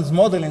Shannon's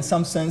model in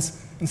some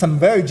sense, in some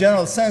very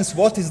general sense?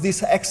 What is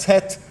this X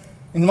hat?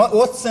 In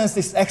what sense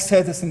this X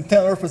hat, this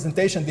internal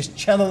representation, this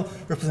channel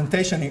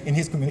representation in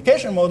his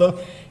communication model,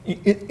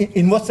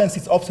 in what sense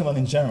it's optimal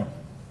in general?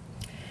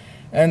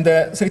 And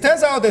so it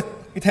turns out that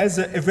it has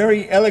a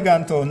very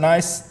elegant or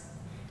nice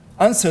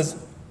answers,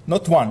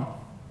 not one.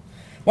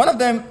 One of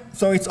them,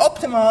 so it's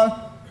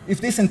optimal if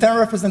this internal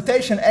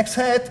representation, X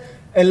hat,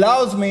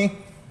 allows me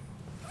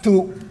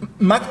to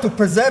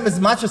preserve as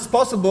much as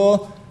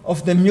possible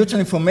of the mutual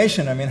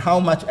information. I mean, how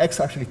much X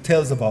actually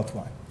tells about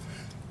Y.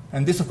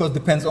 And this, of course,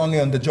 depends only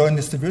on the joint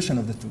distribution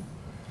of the two.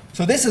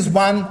 So this is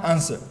one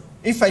answer.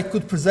 If I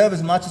could preserve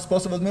as much as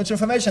possible mutual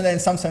information, then in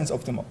some sense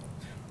optimal.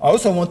 I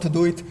also want to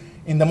do it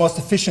in the most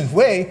efficient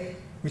way,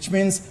 which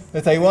means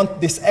that I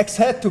want this X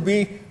hat to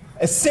be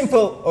as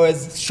simple or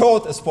as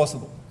short as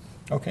possible.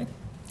 Okay?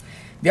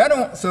 The other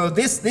one, so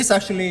this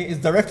actually is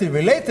directly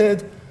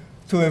related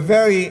to a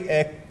very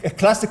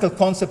classical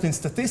concept in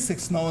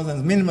statistics known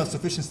as minimal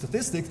sufficient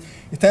statistics.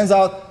 It turns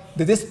out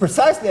that this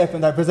precisely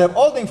happens. I preserve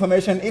all the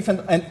information if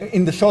and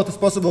in the shortest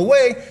possible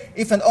way,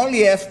 if and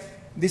only if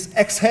this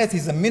X hat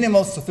is a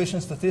minimal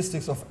sufficient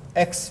statistics of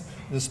X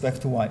with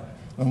respect to Y,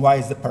 when Y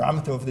is the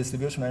parameter of the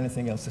distribution or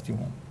anything else that you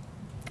want.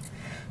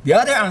 The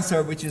other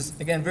answer, which is,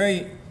 again,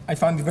 I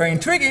found it very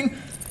intriguing,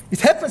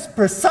 it happens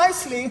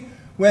precisely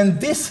when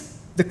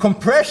the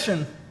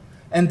compression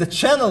and the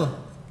channel,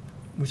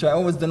 which I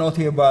always denote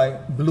here by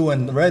blue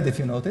and red, if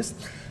you notice,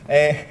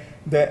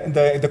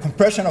 the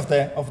compression of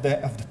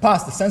the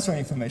past, the sensory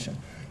information,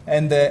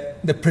 and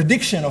the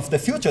prediction of the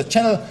future,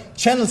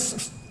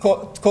 channels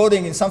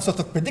coding in some sort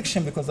of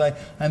prediction, because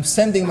I'm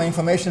sending my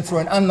information through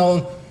an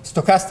unknown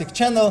stochastic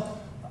channel.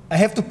 I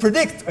have to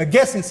predict, or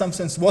guess in some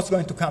sense, what's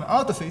going to come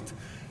out of it.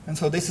 And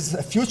so this is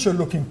a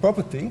future-looking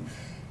property.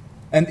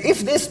 And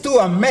if these two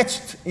are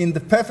matched in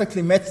the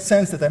perfectly matched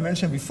sense that I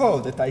mentioned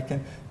before, that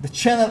the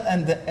channel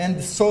and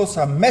the source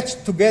are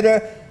matched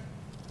together,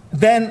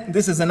 then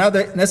this is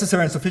another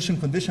necessary and sufficient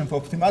condition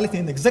for optimality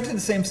in exactly the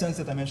same sense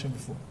that I mentioned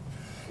before.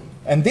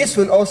 And this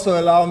will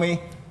also allow me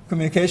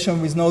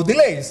communication with no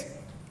delays.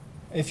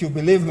 If you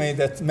believe me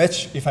that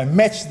if I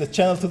match the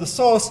channel to the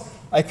source,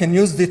 I can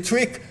use the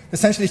trick,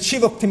 essentially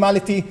achieve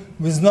optimality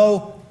with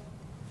no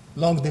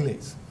long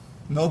delays,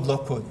 no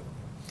block coding.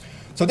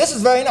 So this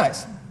is very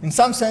nice. In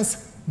some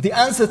sense, the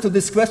answer to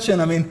this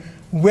question, I mean,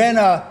 when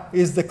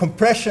is the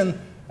compression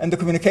and the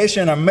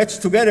communication are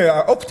matched together,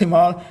 are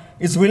optimal,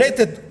 is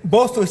related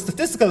both to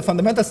a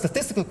fundamental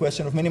statistical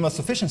question of minimal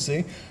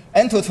sufficiency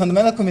and to a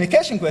fundamental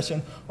communication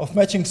question of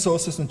matching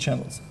sources and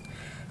channels.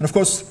 And of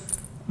course,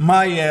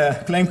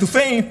 my claim to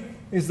fame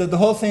is that the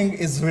whole thing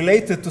is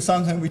related to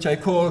something which I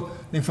call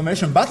the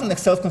information bottleneck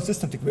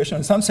self-consistent equation.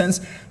 In some sense,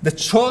 the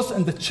source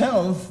and the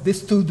channels,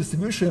 these two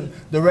distributions,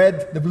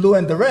 the blue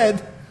and the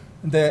red,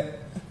 the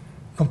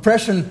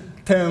compression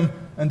term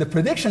and the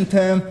prediction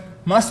term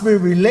must be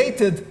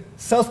related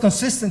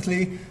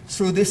self-consistently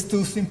through these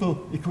two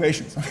simple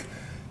equations.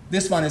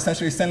 This one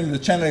essentially is telling the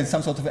channel is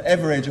some sort of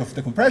average of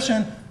the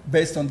compression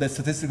based on the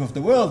statistic of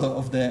the world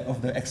of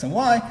the X and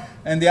Y,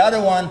 and the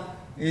other one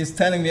is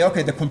telling me,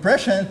 okay, the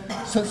compression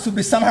should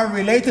be somehow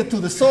related to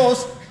the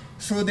source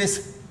through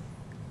this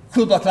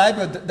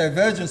Kuhlbach-Leibler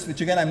divergence,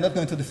 which again I'm not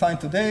going to define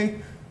today,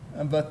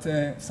 but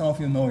some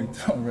of you know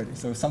it already.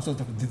 So some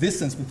sort of the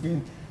distance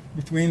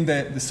between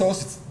the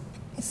source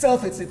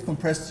itself, it's a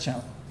compressed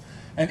channel.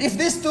 And if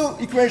these two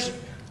equations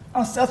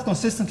are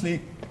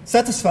self-consistently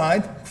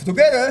satisfied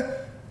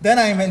together, then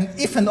I'm an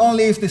if and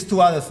only if these two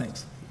other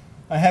things.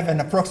 I have an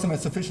approximate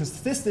sufficient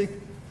statistic,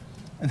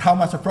 and how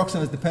much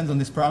approximate depends on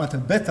this parameter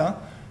beta,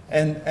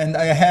 and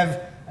I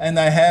have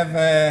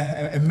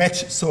a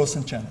match source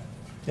and channel.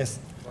 Yes?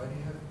 Why do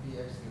you have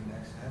px given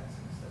x hat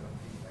instead of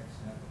px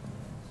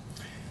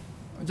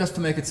hat? Just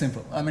to make it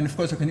simple. I mean, of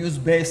course, you can use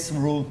base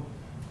rule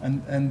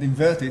and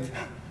invert it.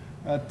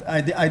 But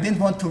I didn't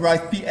want to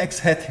write px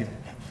hat here.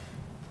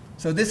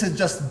 So this is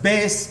just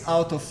base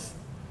out of,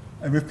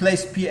 I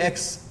replace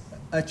px,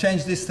 I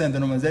change this term, the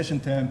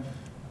normalization term,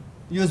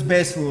 use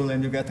base rule,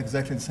 and you get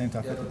exactly the same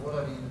type of thing. But what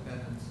are the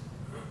independents?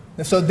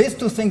 So these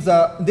two things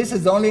this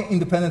is the only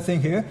independent thing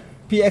here.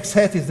 Px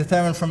hat is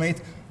determined from it,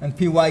 and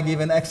py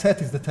given x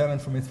hat is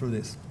determined from it through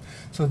this.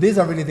 So these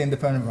are really the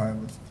independent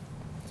variables.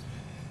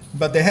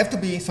 But they have to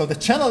be, so the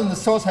channel and the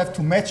source have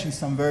to match in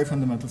some very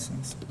fundamental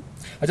sense.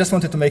 I just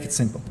wanted to make it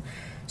simple.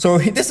 So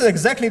this is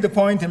exactly the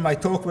point in my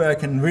talk where I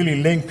can really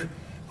link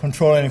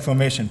control and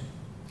information.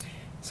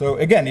 So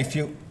again,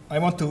 I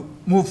want to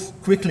move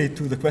quickly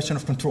to the question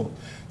of control.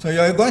 So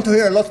you're going to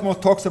hear a lot more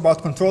talks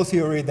about control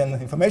theory than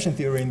information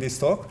theory in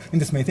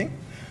this meeting.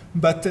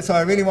 But so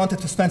I really wanted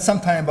to spend some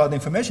time about the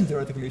information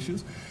theoretical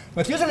issues.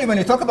 But usually when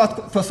you talk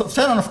about, so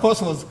Shannon, of course,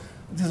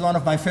 this is one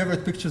of my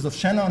favorite pictures of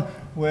Shannon,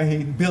 where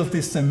he built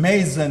this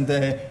maze and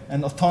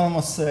an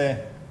autonomous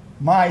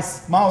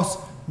mouse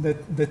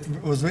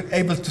that was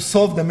able to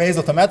solve the maze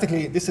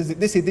automatically. This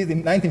he did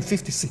in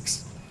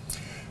 1956,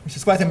 which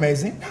is quite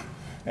amazing.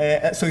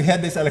 So he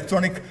had this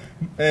electronic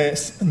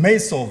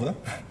maze solver.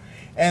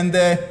 And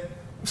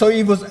so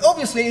he was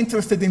obviously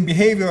interested in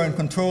behavior and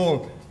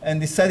control,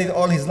 and he studied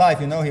all his life.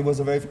 You know, he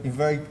was a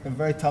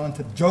very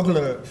talented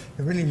juggler.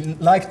 He really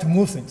liked to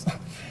move things.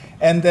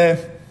 And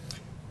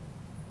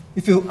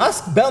if you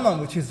ask Bellman,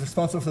 which is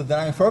responsible for the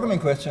dynamic programming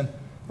question,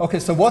 okay,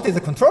 so what is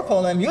a control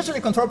problem? Usually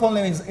control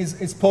problem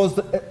is posed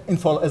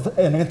as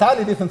an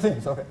entirely different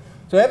thing. Okay.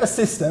 So you have a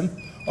system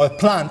or a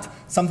plant,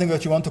 something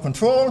that you want to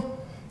control.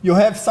 you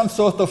have some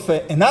sort of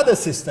another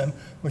system,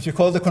 which you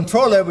call the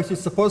controller, which is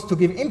supposed to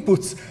give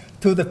inputs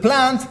to the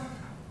plant,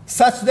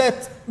 such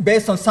that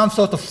based on some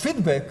sort of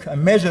feedback, I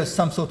measure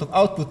some sort of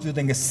output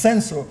using a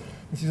sensor,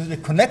 which is usually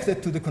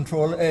connected to the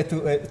controller,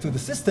 to the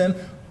system.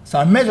 So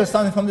I measure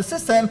something from the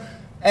system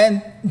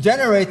and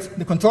generate,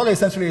 the controller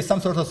essentially is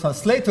some sort of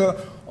translator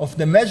of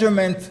the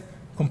measurement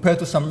compared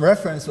to some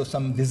reference or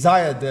some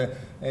desired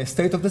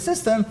state of the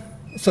system.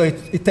 So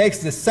it takes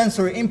the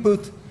sensory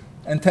input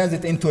and turns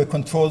it into a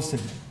control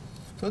signal.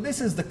 So this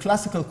is the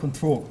classical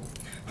control.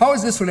 How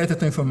is this related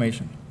to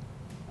information?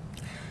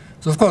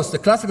 So of course, the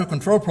classical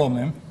control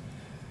problem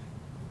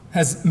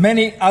has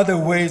many other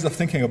ways of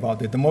thinking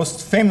about it. The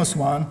most famous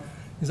one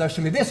is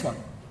actually this one,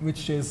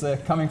 which is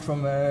coming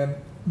from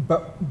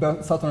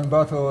Sutton and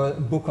Bartow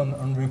book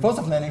on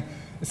reinforcement learning.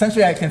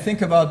 Essentially, I can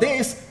think about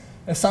this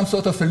as some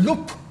sort of a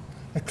loop,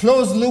 a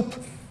closed loop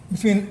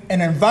between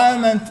an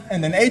environment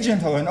and an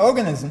agent or an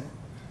organism,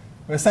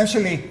 where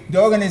essentially the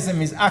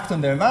organism is acting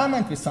on the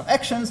environment with some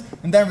actions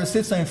and then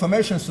receives some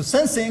information through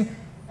sensing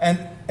and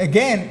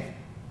again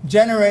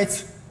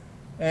generates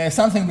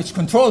something which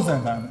controls the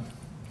environment.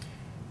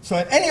 So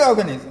in any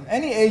organism,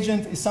 any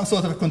agent is some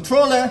sort of a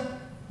controller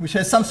which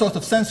has some sort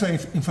of sensory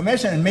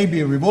information and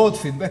maybe a reward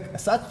feedback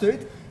attached to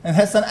it and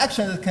has some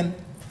action that can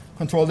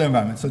control the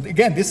environment. So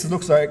again, this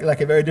looks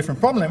like a very different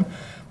problem.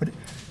 But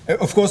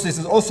of course, this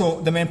is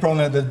also the main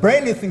problem that the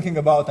brain is thinking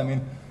about. I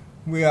mean,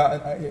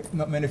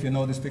 not many of you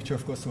know this picture,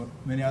 of course, so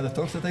many other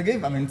talks that I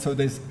give. I mean, so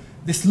there's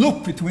this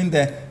loop between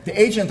the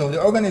agent of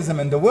the organism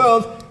and the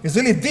world is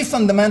really the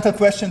fundamental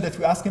question that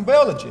we ask in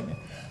biology. I mean,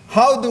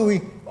 how do we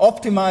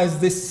optimize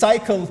this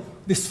cycle,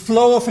 this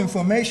flow of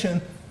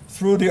information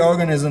through the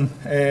organism,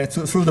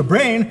 through the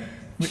brain,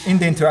 in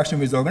the interaction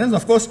with the organism?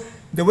 Of course,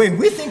 the way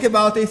we think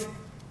about it,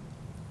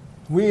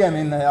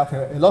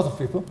 a lot of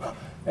people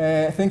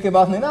think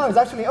about it now is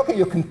actually, okay,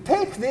 you can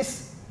take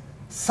this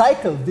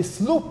cycle, this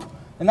loop,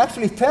 and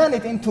actually turn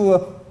it into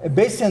a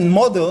Bayesian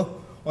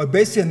model or a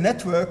Bayesian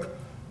network,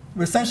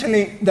 where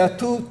essentially there are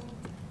two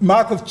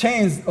Markov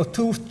chains or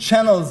two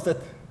channels that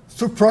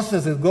two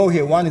processes go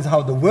here. One is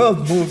how the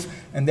world moves,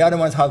 and the other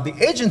one is how the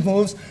agent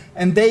moves,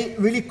 and they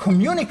really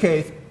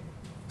communicate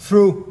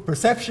through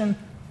perception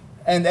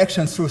and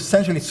action through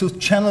essentially two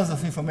channels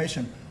of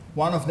information.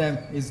 One of them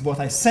is what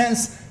I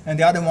sense, and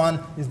the other one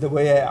is the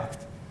way I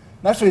act.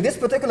 And actually, this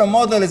particular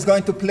model is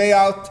going to play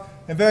out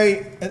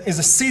is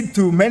a seed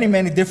to many,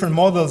 many different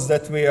models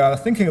that we are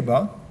thinking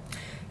about.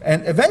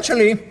 And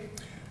eventually,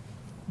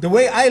 the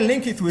way I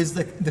link it with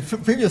the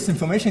previous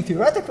information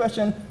theoretic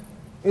question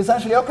is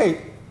actually,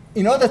 okay,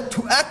 in order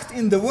to act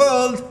in the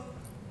world,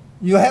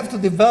 you have to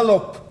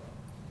develop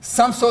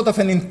some sort of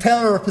an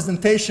internal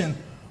representation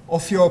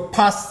of your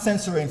past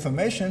sensory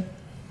information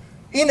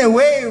in a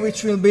way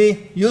which will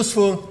be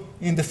useful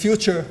in the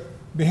future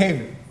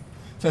behavior.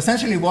 So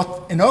essentially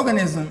what an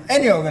organism,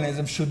 any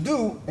organism should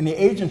do, any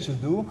agent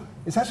should do,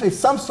 is actually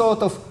some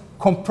sort of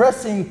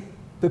compressing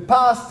the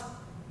past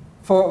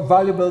for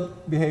valuable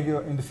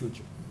behavior in the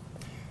future.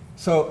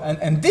 So,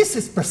 and this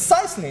is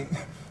precisely,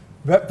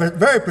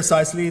 very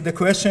precisely, the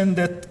question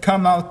that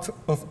come out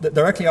of,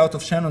 directly out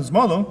of Shannon's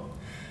model.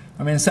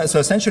 I mean, so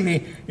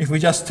essentially, if we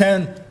just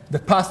turn the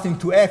past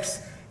into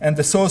X and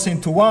the source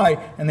into Y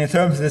and the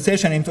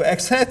interpretation into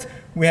X hat,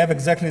 we have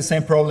exactly the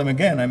same problem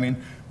again. I mean,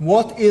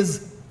 what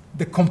is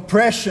the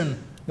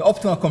compression, the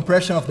optimal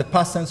compression of the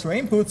past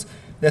sensory inputs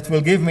that will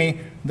give me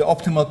the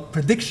optimal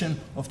prediction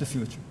of the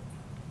future?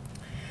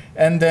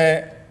 And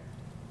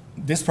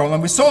this problem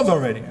we solved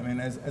already. I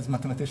mean, as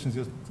mathematicians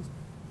used to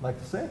like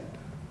to say.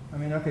 I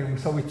mean, okay,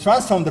 so we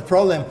transform the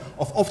problem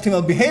of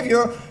optimal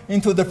behavior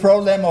into the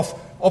problem of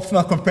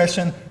optimal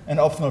compression and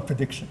optimal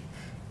prediction.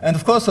 And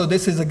of course, so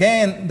this is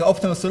again, the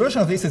optimal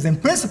solution of this is in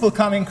principle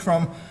coming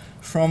from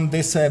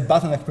this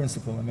bottleneck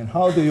principle. I mean,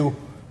 how do you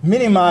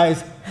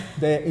minimize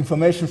the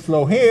information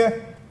flow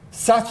here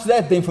such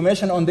that the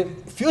information on the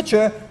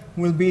future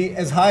will be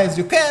as high as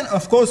you can?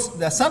 Of course,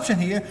 the assumption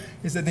here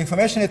is that the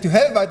information that you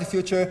have about the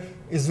future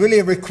is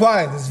really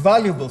required, is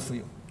valuable for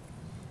you.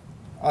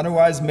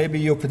 Otherwise, maybe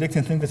you're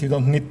predicting things that you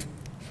don't need to.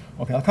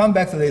 Okay, I'll come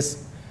back to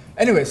this.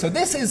 Anyway, so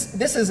this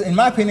is, in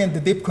my opinion,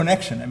 the deep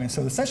connection. I mean,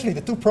 so essentially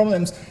the two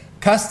problems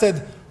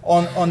casted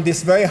on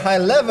this very high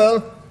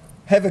level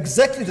have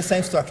exactly the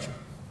same structure.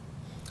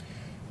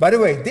 By the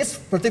way, this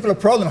particular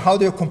problem, how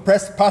do you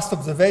compress past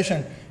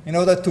observation in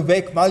order to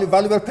make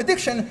valuable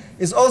prediction,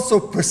 is also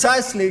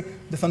precisely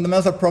the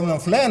fundamental problem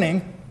of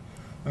learning.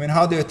 I mean,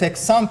 how do you take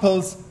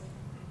samples,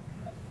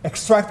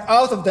 extract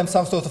out of them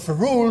some sort of a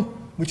rule,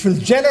 which will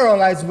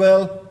generalize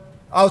well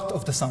out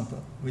of the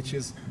sample, which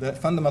is the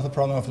fundamental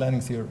problem of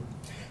learning theory.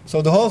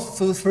 So the whole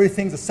three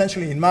things,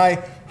 essentially, in my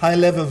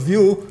high-level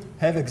view,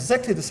 have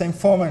exactly the same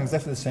form and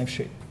exactly the same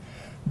shape.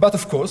 But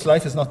of course,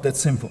 life is not that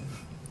simple.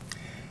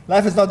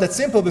 Life is not that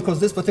simple because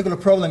this particular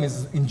problem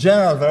is, in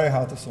general, very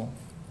hard to solve.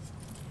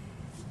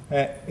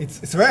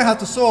 It's very hard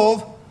to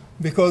solve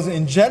because,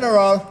 in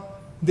general,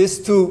 these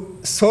two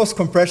source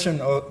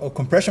compression or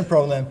compression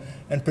problem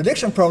and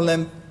prediction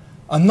problem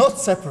are not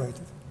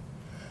separated.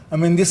 I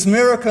mean, this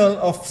miracle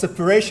of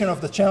separation of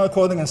the channel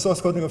coding and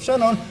source coding of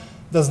Shannon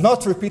does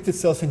not repeat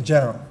itself in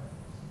general.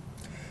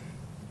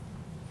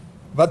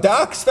 But there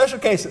are special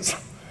cases.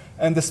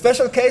 And the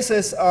special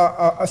cases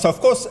are, so of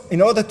course,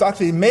 in order to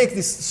actually make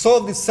this,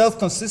 solve these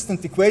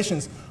self-consistent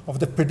equations of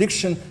the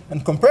prediction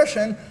and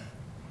compression,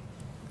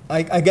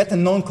 I get a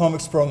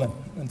non-convex problem.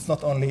 It's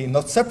not only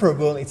not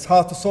separable, it's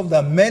hard to solve. There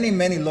are many,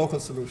 many local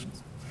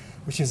solutions,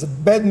 which is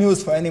bad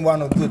news for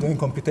anyone who's doing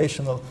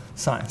computational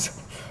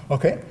science.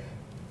 Okay?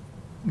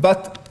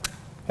 But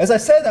as I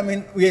said, I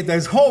mean,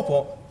 there's hope,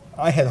 or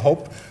I had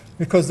hope,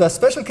 because there are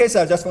special cases,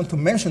 I just want to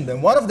mention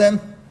them. One of them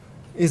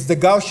is the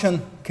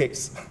Gaussian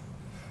case,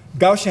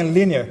 Gaussian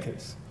linear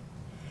case.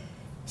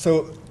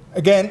 So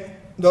again,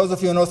 those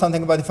of you who know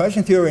something about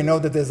information theory know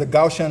that there's a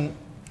Gaussian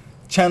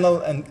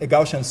channel and a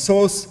Gaussian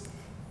source.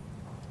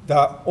 They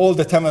are all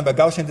determined by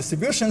Gaussian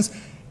distributions.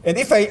 And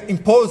if I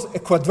impose a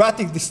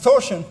quadratic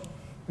distortion,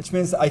 which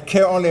means I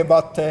care only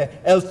about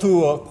L2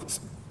 or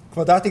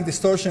quadratic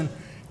distortion,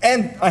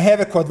 and I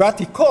have a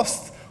quadratic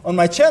cost on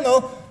my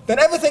channel, then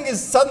everything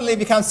is suddenly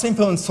becomes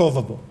simple and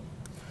solvable.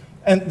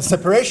 And the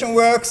separation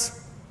works.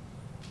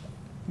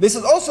 This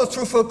is also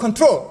true for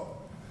control.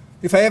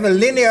 If I have a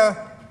linear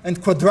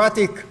and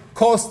quadratic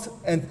cost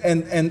and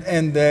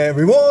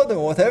reward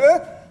or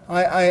whatever,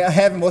 I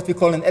have what we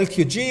call an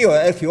LQG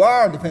or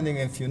LQR, depending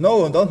if you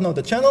know or don't know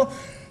the channel.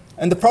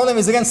 And the problem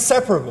is, again,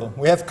 separable.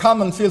 We have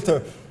common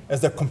filter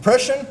as the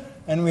compression,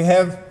 and we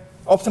have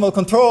optimal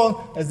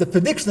control as the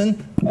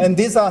prediction, and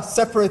these are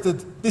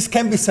separated. This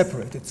can be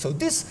separated. So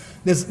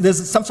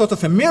there's some sort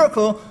of a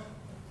miracle.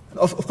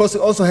 Of course,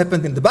 it also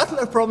happened in the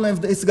Butler problem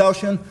if it's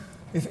Gaussian.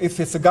 If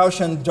it's a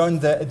Gaussian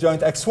joint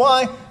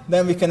XY,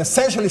 then we can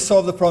essentially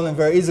solve the problem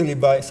very easily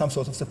by some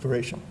sort of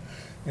separation,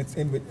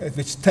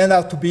 which turned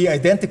out to be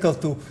identical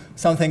to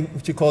something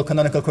which we call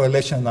canonical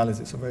correlation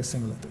analysis, or very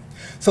similar to it.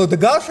 So the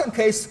Gaussian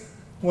case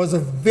was a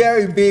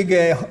very big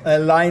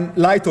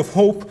light of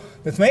hope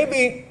that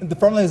maybe the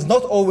problem is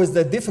not always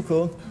that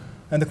difficult,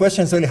 and the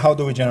question is really how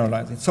do we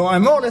generalize it. So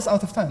I'm more or less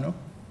out of time, no?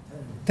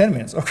 10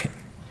 minutes, okay.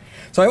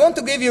 So I want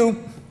to give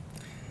you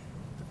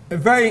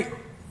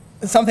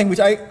something which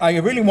I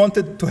really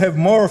wanted to have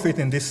more of it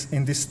in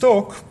this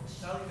talk.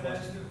 Charlie, can I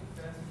ask you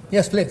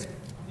yes, please. Can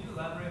you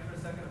elaborate for a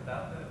second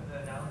about the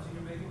analogy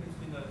you're making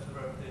between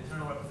the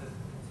internal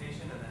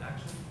representation and the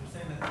action? You're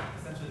saying that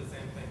it's essentially the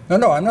same thing.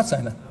 No, I'm not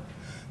saying that.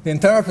 The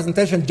internal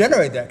representation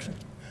generates the action.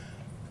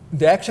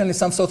 The action is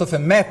some sort of a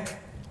map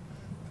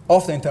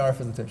of the internal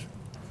representation.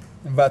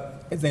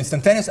 But the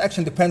instantaneous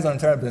action depends on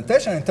internal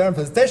representation. Internal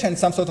representation is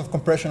some sort of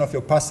compression of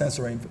your past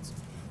sensory inputs.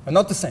 But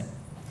not the same.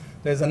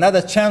 There's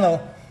another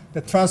channel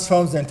that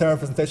transforms the internal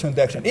representation of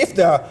the action. If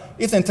the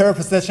internal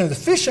representation is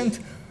efficient,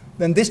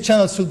 then this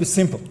channel should be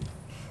simple.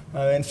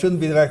 And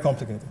shouldn't be very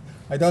complicated.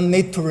 I don't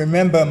need to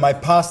remember my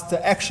past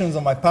actions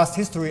or my past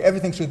history.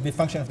 Everything should be a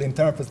function of the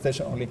internal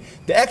representation only.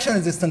 The action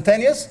is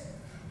instantaneous,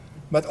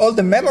 but all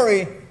the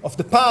memory of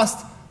the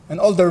past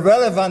and all the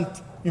relevant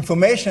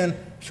information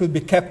should be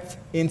kept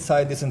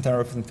inside this internal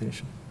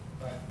representation.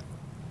 Right.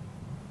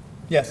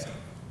 Yes?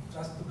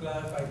 Just to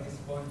clarify this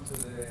point to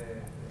the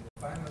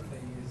final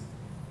thing is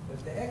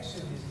that the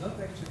action is not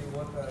actually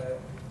what there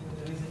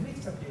is a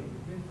mix-up here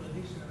between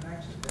prediction and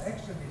action. The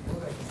action is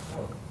what I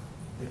control.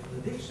 The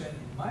prediction,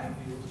 in my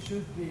view,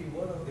 should be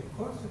what are the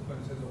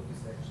consequences of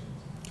these actions,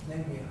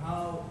 namely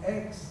how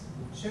X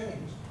would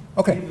change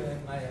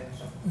given my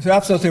action. You're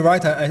absolutely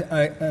right,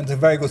 and a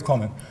very good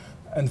comment.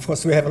 And of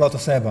course, we have a lot to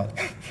say about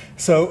it.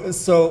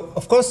 So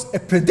of course, a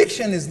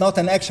prediction is not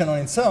an action on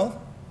itself,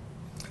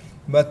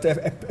 but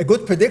a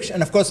good prediction,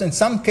 and of course, in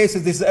some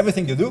cases, this is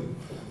everything you do.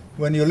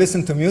 When you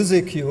listen to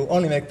music, you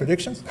only make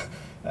predictions,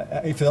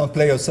 if you don't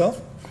play yourself.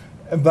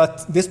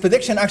 But this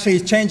prediction actually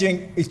is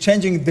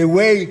changing the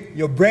way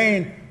your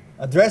brain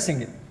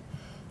addressing it.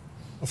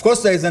 Of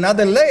course, there is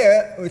another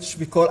layer, which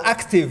we call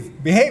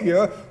active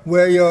behavior,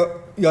 where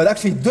you're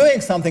actually doing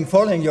something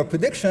following your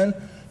prediction,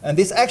 and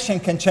this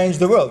action can change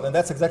the world. And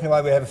that's exactly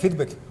why we have a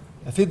feedback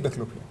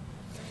loop here.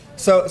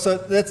 So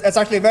that's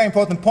actually a very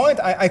important point.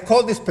 I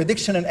call this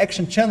prediction and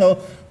action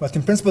channel, but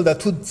in principle, they're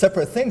two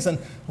separate things. And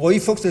Roy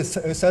Fuchs is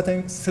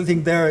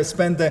sitting there,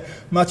 spent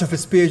much of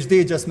his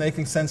PhD just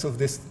making sense of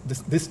this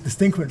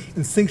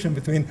distinction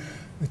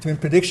between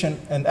prediction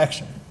and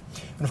action.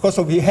 And of course,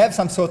 so we have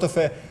some sort of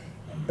a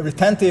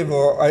retentive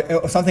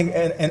or something,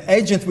 an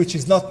agent which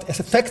is not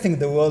affecting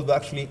the world, but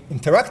actually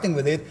interacting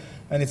with it.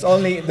 And it's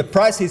only, the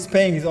price he's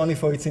paying is only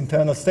for its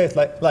internal state,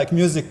 like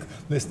music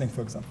listening,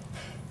 for example.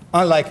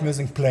 Unlike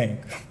music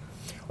playing.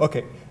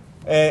 Okay,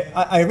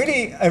 I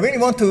really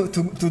want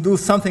to do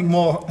something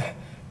more.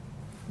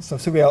 So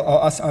Sylvia,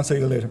 I'll answer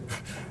you later.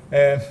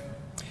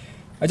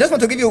 I just want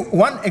to give you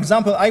one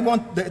example.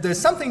 There's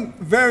something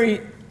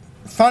very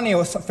funny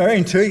or very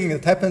intriguing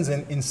that happens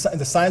in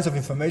the science of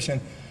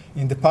information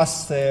in the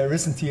past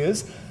recent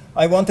years.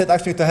 I wanted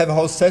actually to have a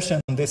whole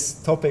session on this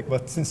topic,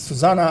 but since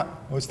Susanna,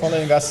 who is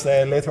following us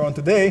later on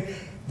today,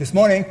 this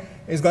morning,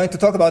 is going to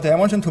talk about it, I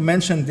want to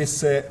mention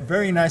this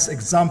very nice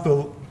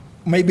example,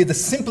 maybe the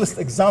simplest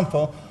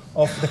example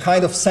of the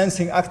kind of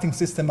sensing acting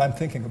system I'm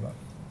thinking about.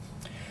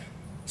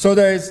 So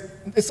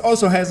this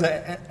also has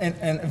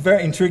a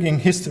very intriguing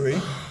history,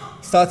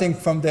 starting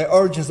from the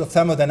origins of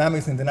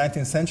thermodynamics in the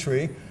 19th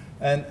century,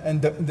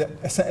 and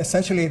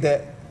essentially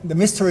the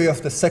mystery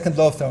of the second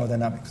law of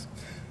thermodynamics.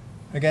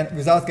 Again,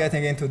 without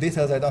getting into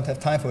details, I don't have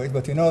time for it,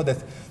 but you know that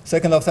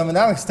second law of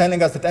thermodynamics is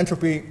telling us that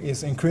entropy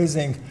is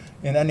increasing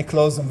in any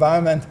closed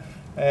environment,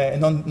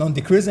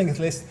 non-decreasing at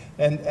least,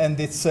 and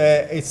it's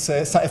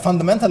a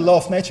fundamental law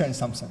of nature in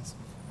some sense,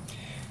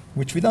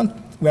 which we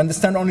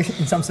understand only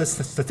in some sense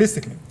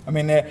statistically. I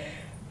mean,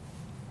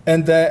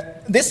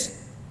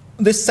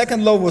 this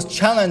second law was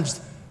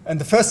challenged, and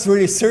the first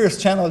really serious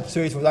challenge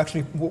to it was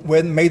actually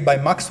made by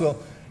Maxwell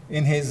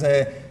in his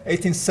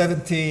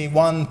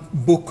 1871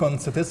 book on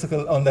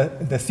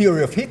the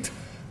theory of heat,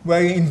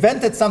 where he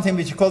invented something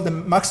which he called the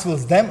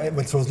Maxwell's demon,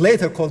 which was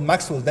later called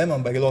Maxwell's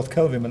demon by Lord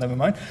Kelvin, but never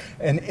mind.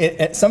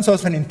 And some sort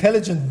of an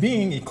intelligent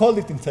being, he called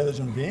it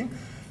intelligent being,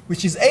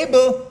 which is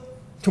able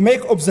to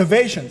make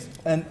observations.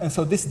 And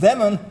so this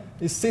demon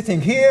is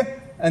sitting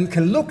here and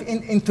can look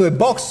into a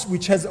box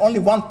which has only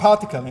one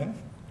particle in it.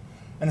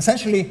 And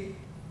essentially,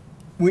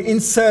 we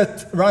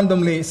insert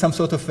randomly some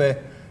sort of a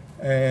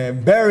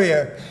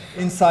barrier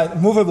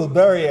inside, movable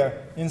barrier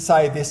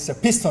inside this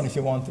piston, if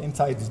you want,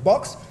 inside this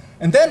box.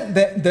 And then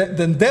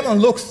the demon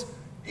looks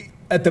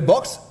at the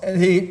box,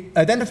 and he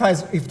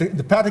identifies if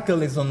the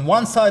particle is on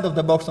one side of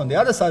the box, on the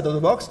other side of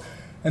the box,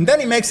 and then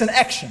he makes an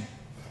action.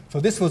 So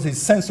this was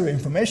his sensory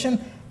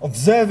information,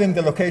 observing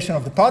the location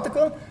of the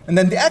particle, and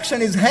then the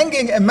action is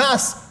hanging a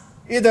mass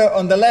either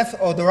on the left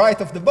or the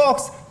right of the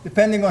box,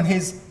 depending on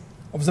his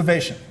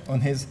observation.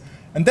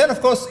 And then,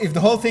 of course, if the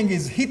whole thing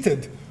is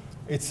heated,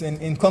 it's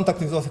in contact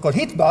with what's called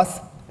heat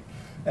bath,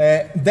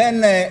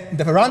 then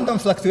the random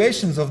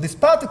fluctuations of this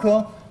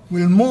particle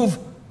will move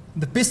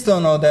the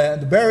piston or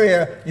the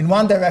barrier in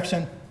one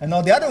direction and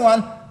not the other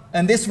one,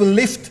 and this will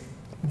lift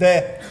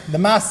the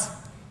mass,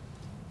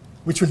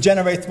 which will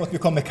generate what we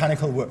call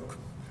mechanical work.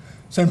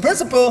 So in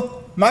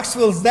principle,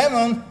 Maxwell's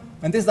demon,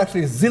 and this is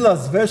actually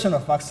Zilla's version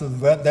of Maxwell's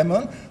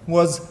demon,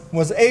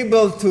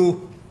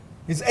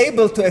 is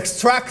able to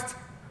extract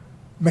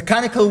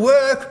mechanical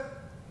work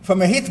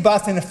from a heat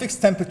bath in a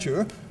fixed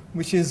temperature,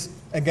 which is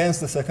against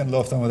the second law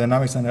of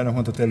thermodynamics, and I don't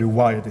want to tell you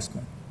why at this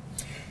point.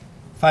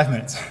 5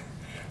 minutes.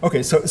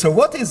 Okay, so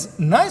what is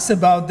nice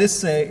about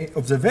this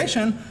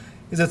observation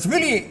is that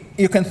really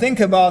you can think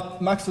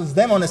about Maxwell's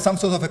demon as some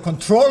sort of a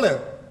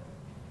controller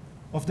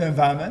of the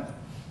environment,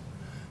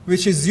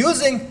 which is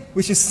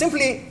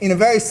simply, in a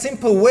very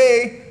simple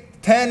way,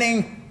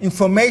 turning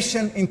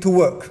information into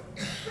work.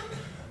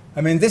 I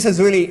mean, this is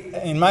really,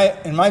 in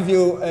my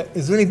view,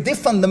 is really the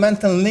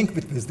fundamental link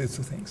between these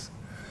two things.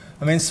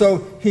 I mean, so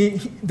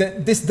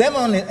this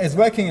demon is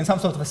working in some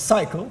sort of a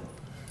cycle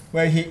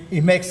where he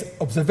makes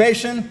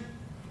observation.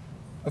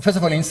 First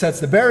of all, he inserts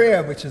the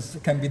barrier, which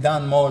can be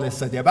done more or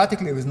less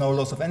adiabatically with no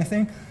loss of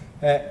anything.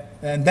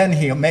 And then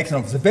he makes an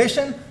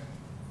observation.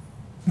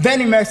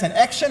 Then he makes an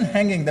action,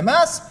 hanging the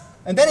mass.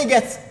 And then he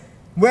gets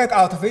work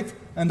out of it,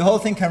 and the whole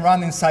thing can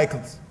run in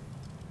cycles,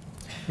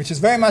 which is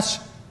very much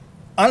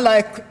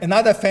unlike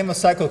another famous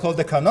cycle called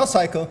the Carnot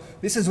cycle.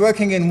 This is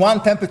working in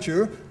one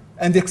temperature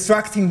and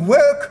extracting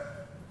work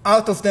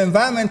out of the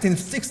environment in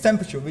fixed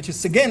temperature, which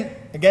is again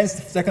against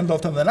the second law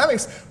of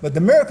thermodynamics. But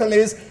the miracle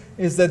is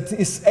that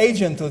this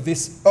agent or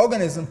this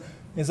organism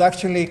is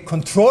actually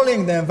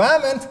controlling the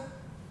environment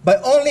by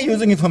only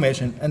using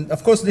information. And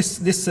of course,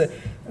 this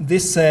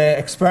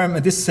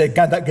experiment, this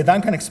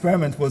Gedanken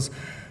experiment, was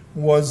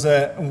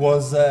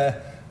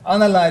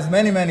analyzed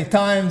many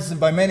times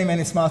by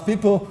many smart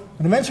people.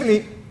 And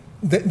eventually,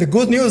 the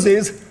good news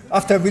is,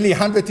 after really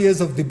 100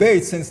 years of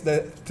debate since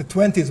the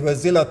 20s, where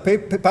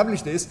Szilard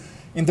published this,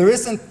 in the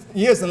recent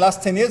years, the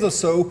last 10 years or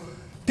so,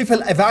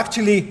 people have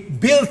actually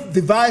built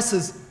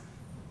devices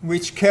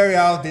which carry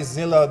out this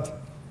Szilard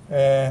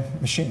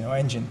machine or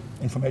engine,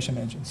 information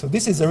engine. So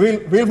this is a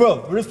real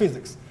world, real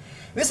physics.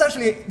 This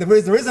actually, the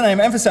reason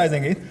I'm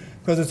emphasizing it,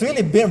 because it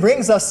really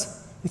brings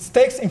us, it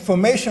takes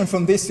information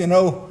from this,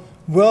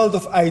 world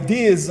of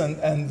ideas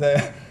and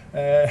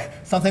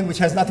something which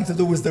has nothing to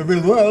do with the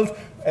real world,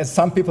 as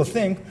some people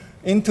think,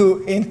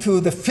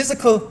 into the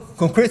physical,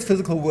 concrete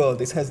physical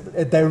world. It has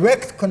a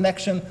direct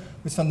connection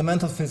with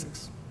fundamental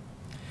physics.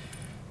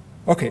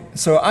 Okay,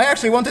 so I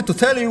actually wanted to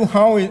tell you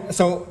how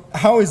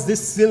is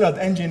this Szilard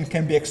engine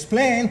can be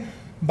explained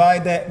by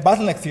the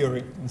bottleneck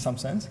theory in some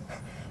sense,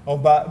 or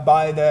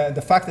by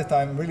the fact that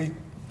I'm really,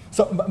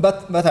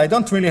 but I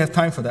don't really have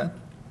time for that.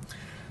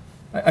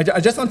 I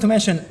just want to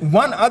mention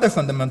one other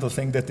fundamental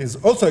thing that is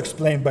also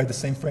explained by the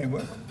same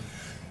framework.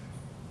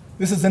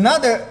 This is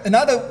another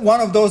one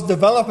of those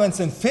developments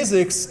in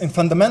physics, in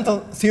fundamental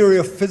theory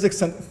of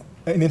physics and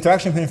in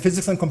interaction between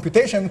physics and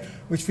computation,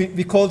 which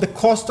we call the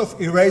cost of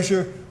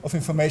erasure of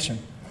information,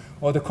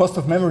 or the cost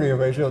of memory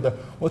erasure, or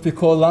what we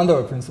call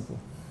Landauer principle.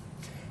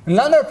 And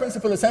Landauer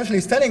principle essentially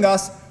is telling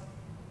us,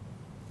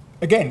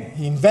 again,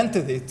 he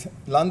invented it,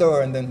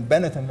 Landauer and then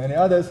Bennett and many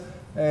others,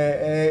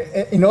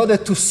 in order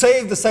to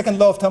save the second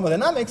law of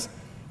thermodynamics.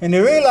 And he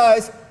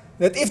realized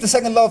that if the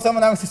second law of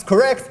thermodynamics is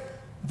correct,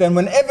 then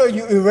whenever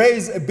you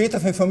erase a bit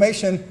of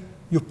information,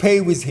 you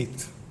pay with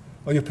heat,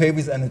 or you pay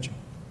with energy.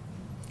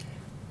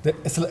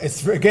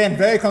 It's again,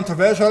 very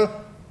controversial,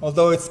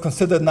 although it's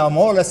considered now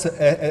more or less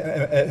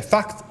a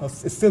fact.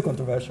 It's still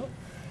controversial.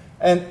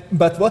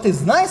 But what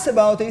is nice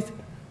about it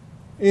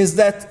is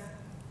that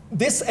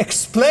this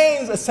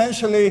explains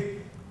essentially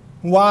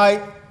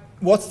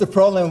what's the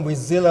problem with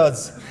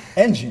Szilard's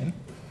engine,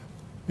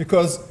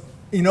 because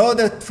in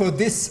order for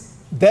this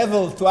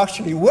devil to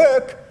actually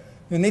work,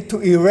 you need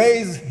to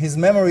erase his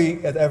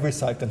memory at every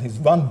cycle, his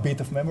 1 bit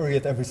of memory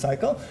at every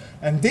cycle,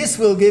 and this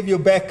will give you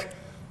back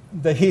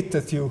the heat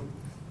the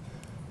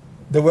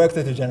work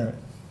that you generate.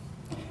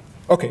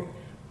 Okay,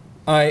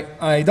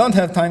 I don't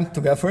have time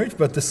to go for it,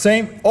 but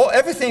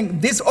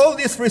all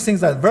these 3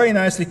 things are very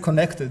nicely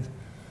connected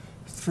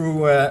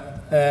through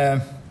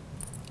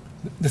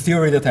the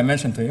theory that I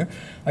mentioned to you.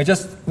 I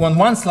just want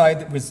one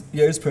slide with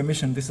Yair's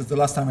permission. This is the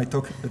last time I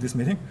talk at this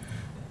meeting.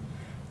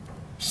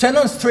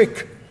 Shannon's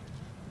trick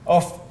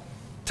of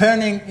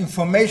turning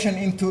information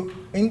into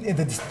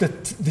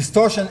the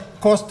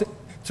distortion-cost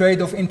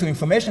tradeoff into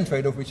information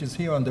tradeoff, which is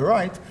here on the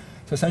right.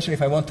 So essentially,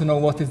 if I want to know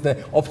what is the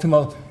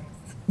optimal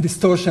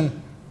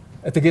distortion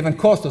at a given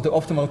cost, or the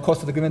optimal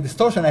cost of the given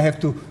distortion, I have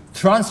to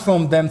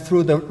transform them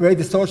through the rate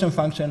distortion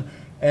function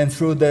and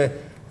through the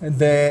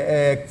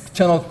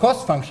channel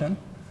cost function.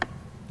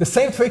 The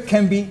same trick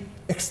can be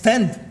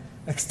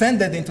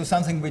extended into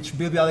something which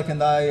Bill Bialik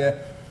and I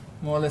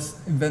more or less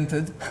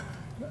invented.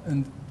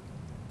 And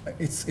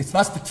it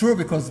must be true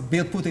because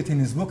Bill put it in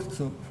his book.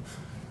 So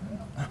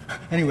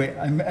anyway,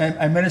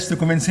 I managed to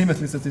convince him at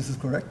least that this is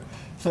correct.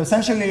 So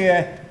essentially,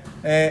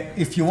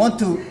 if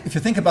you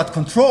think about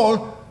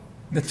control,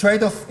 the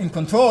trade-off in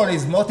control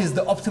is what is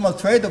the optimal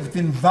trade-off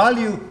between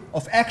value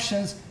of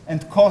actions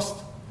and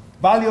cost,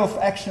 value of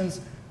actions,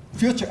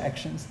 future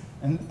actions,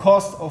 and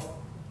cost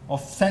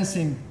of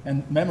sensing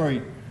and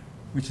memory,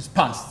 which is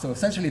past. So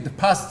essentially, the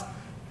past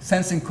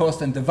sensing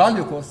cost and the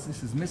value cost,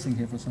 this is missing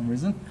here for some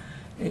reason,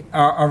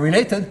 are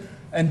related.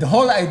 And the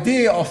whole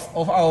idea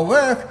of our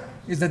work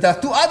is that there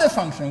are 2 other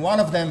functions. One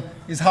of them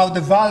is how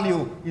the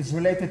value is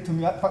related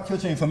to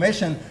future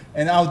information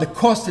and how the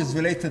cost is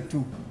related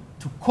to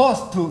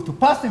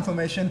past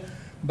information.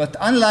 But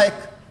unlike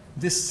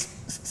this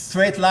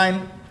straight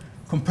line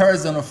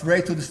comparison of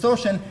rate to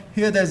distortion,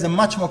 here there's a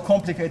much more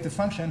complicated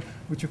function,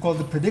 which we call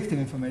the predictive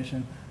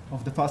information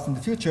of the past and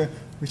the future,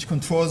 which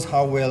controls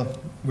how well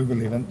we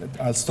believe. And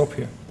I'll stop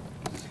here.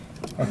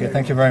 Okay,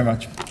 thank you very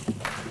much.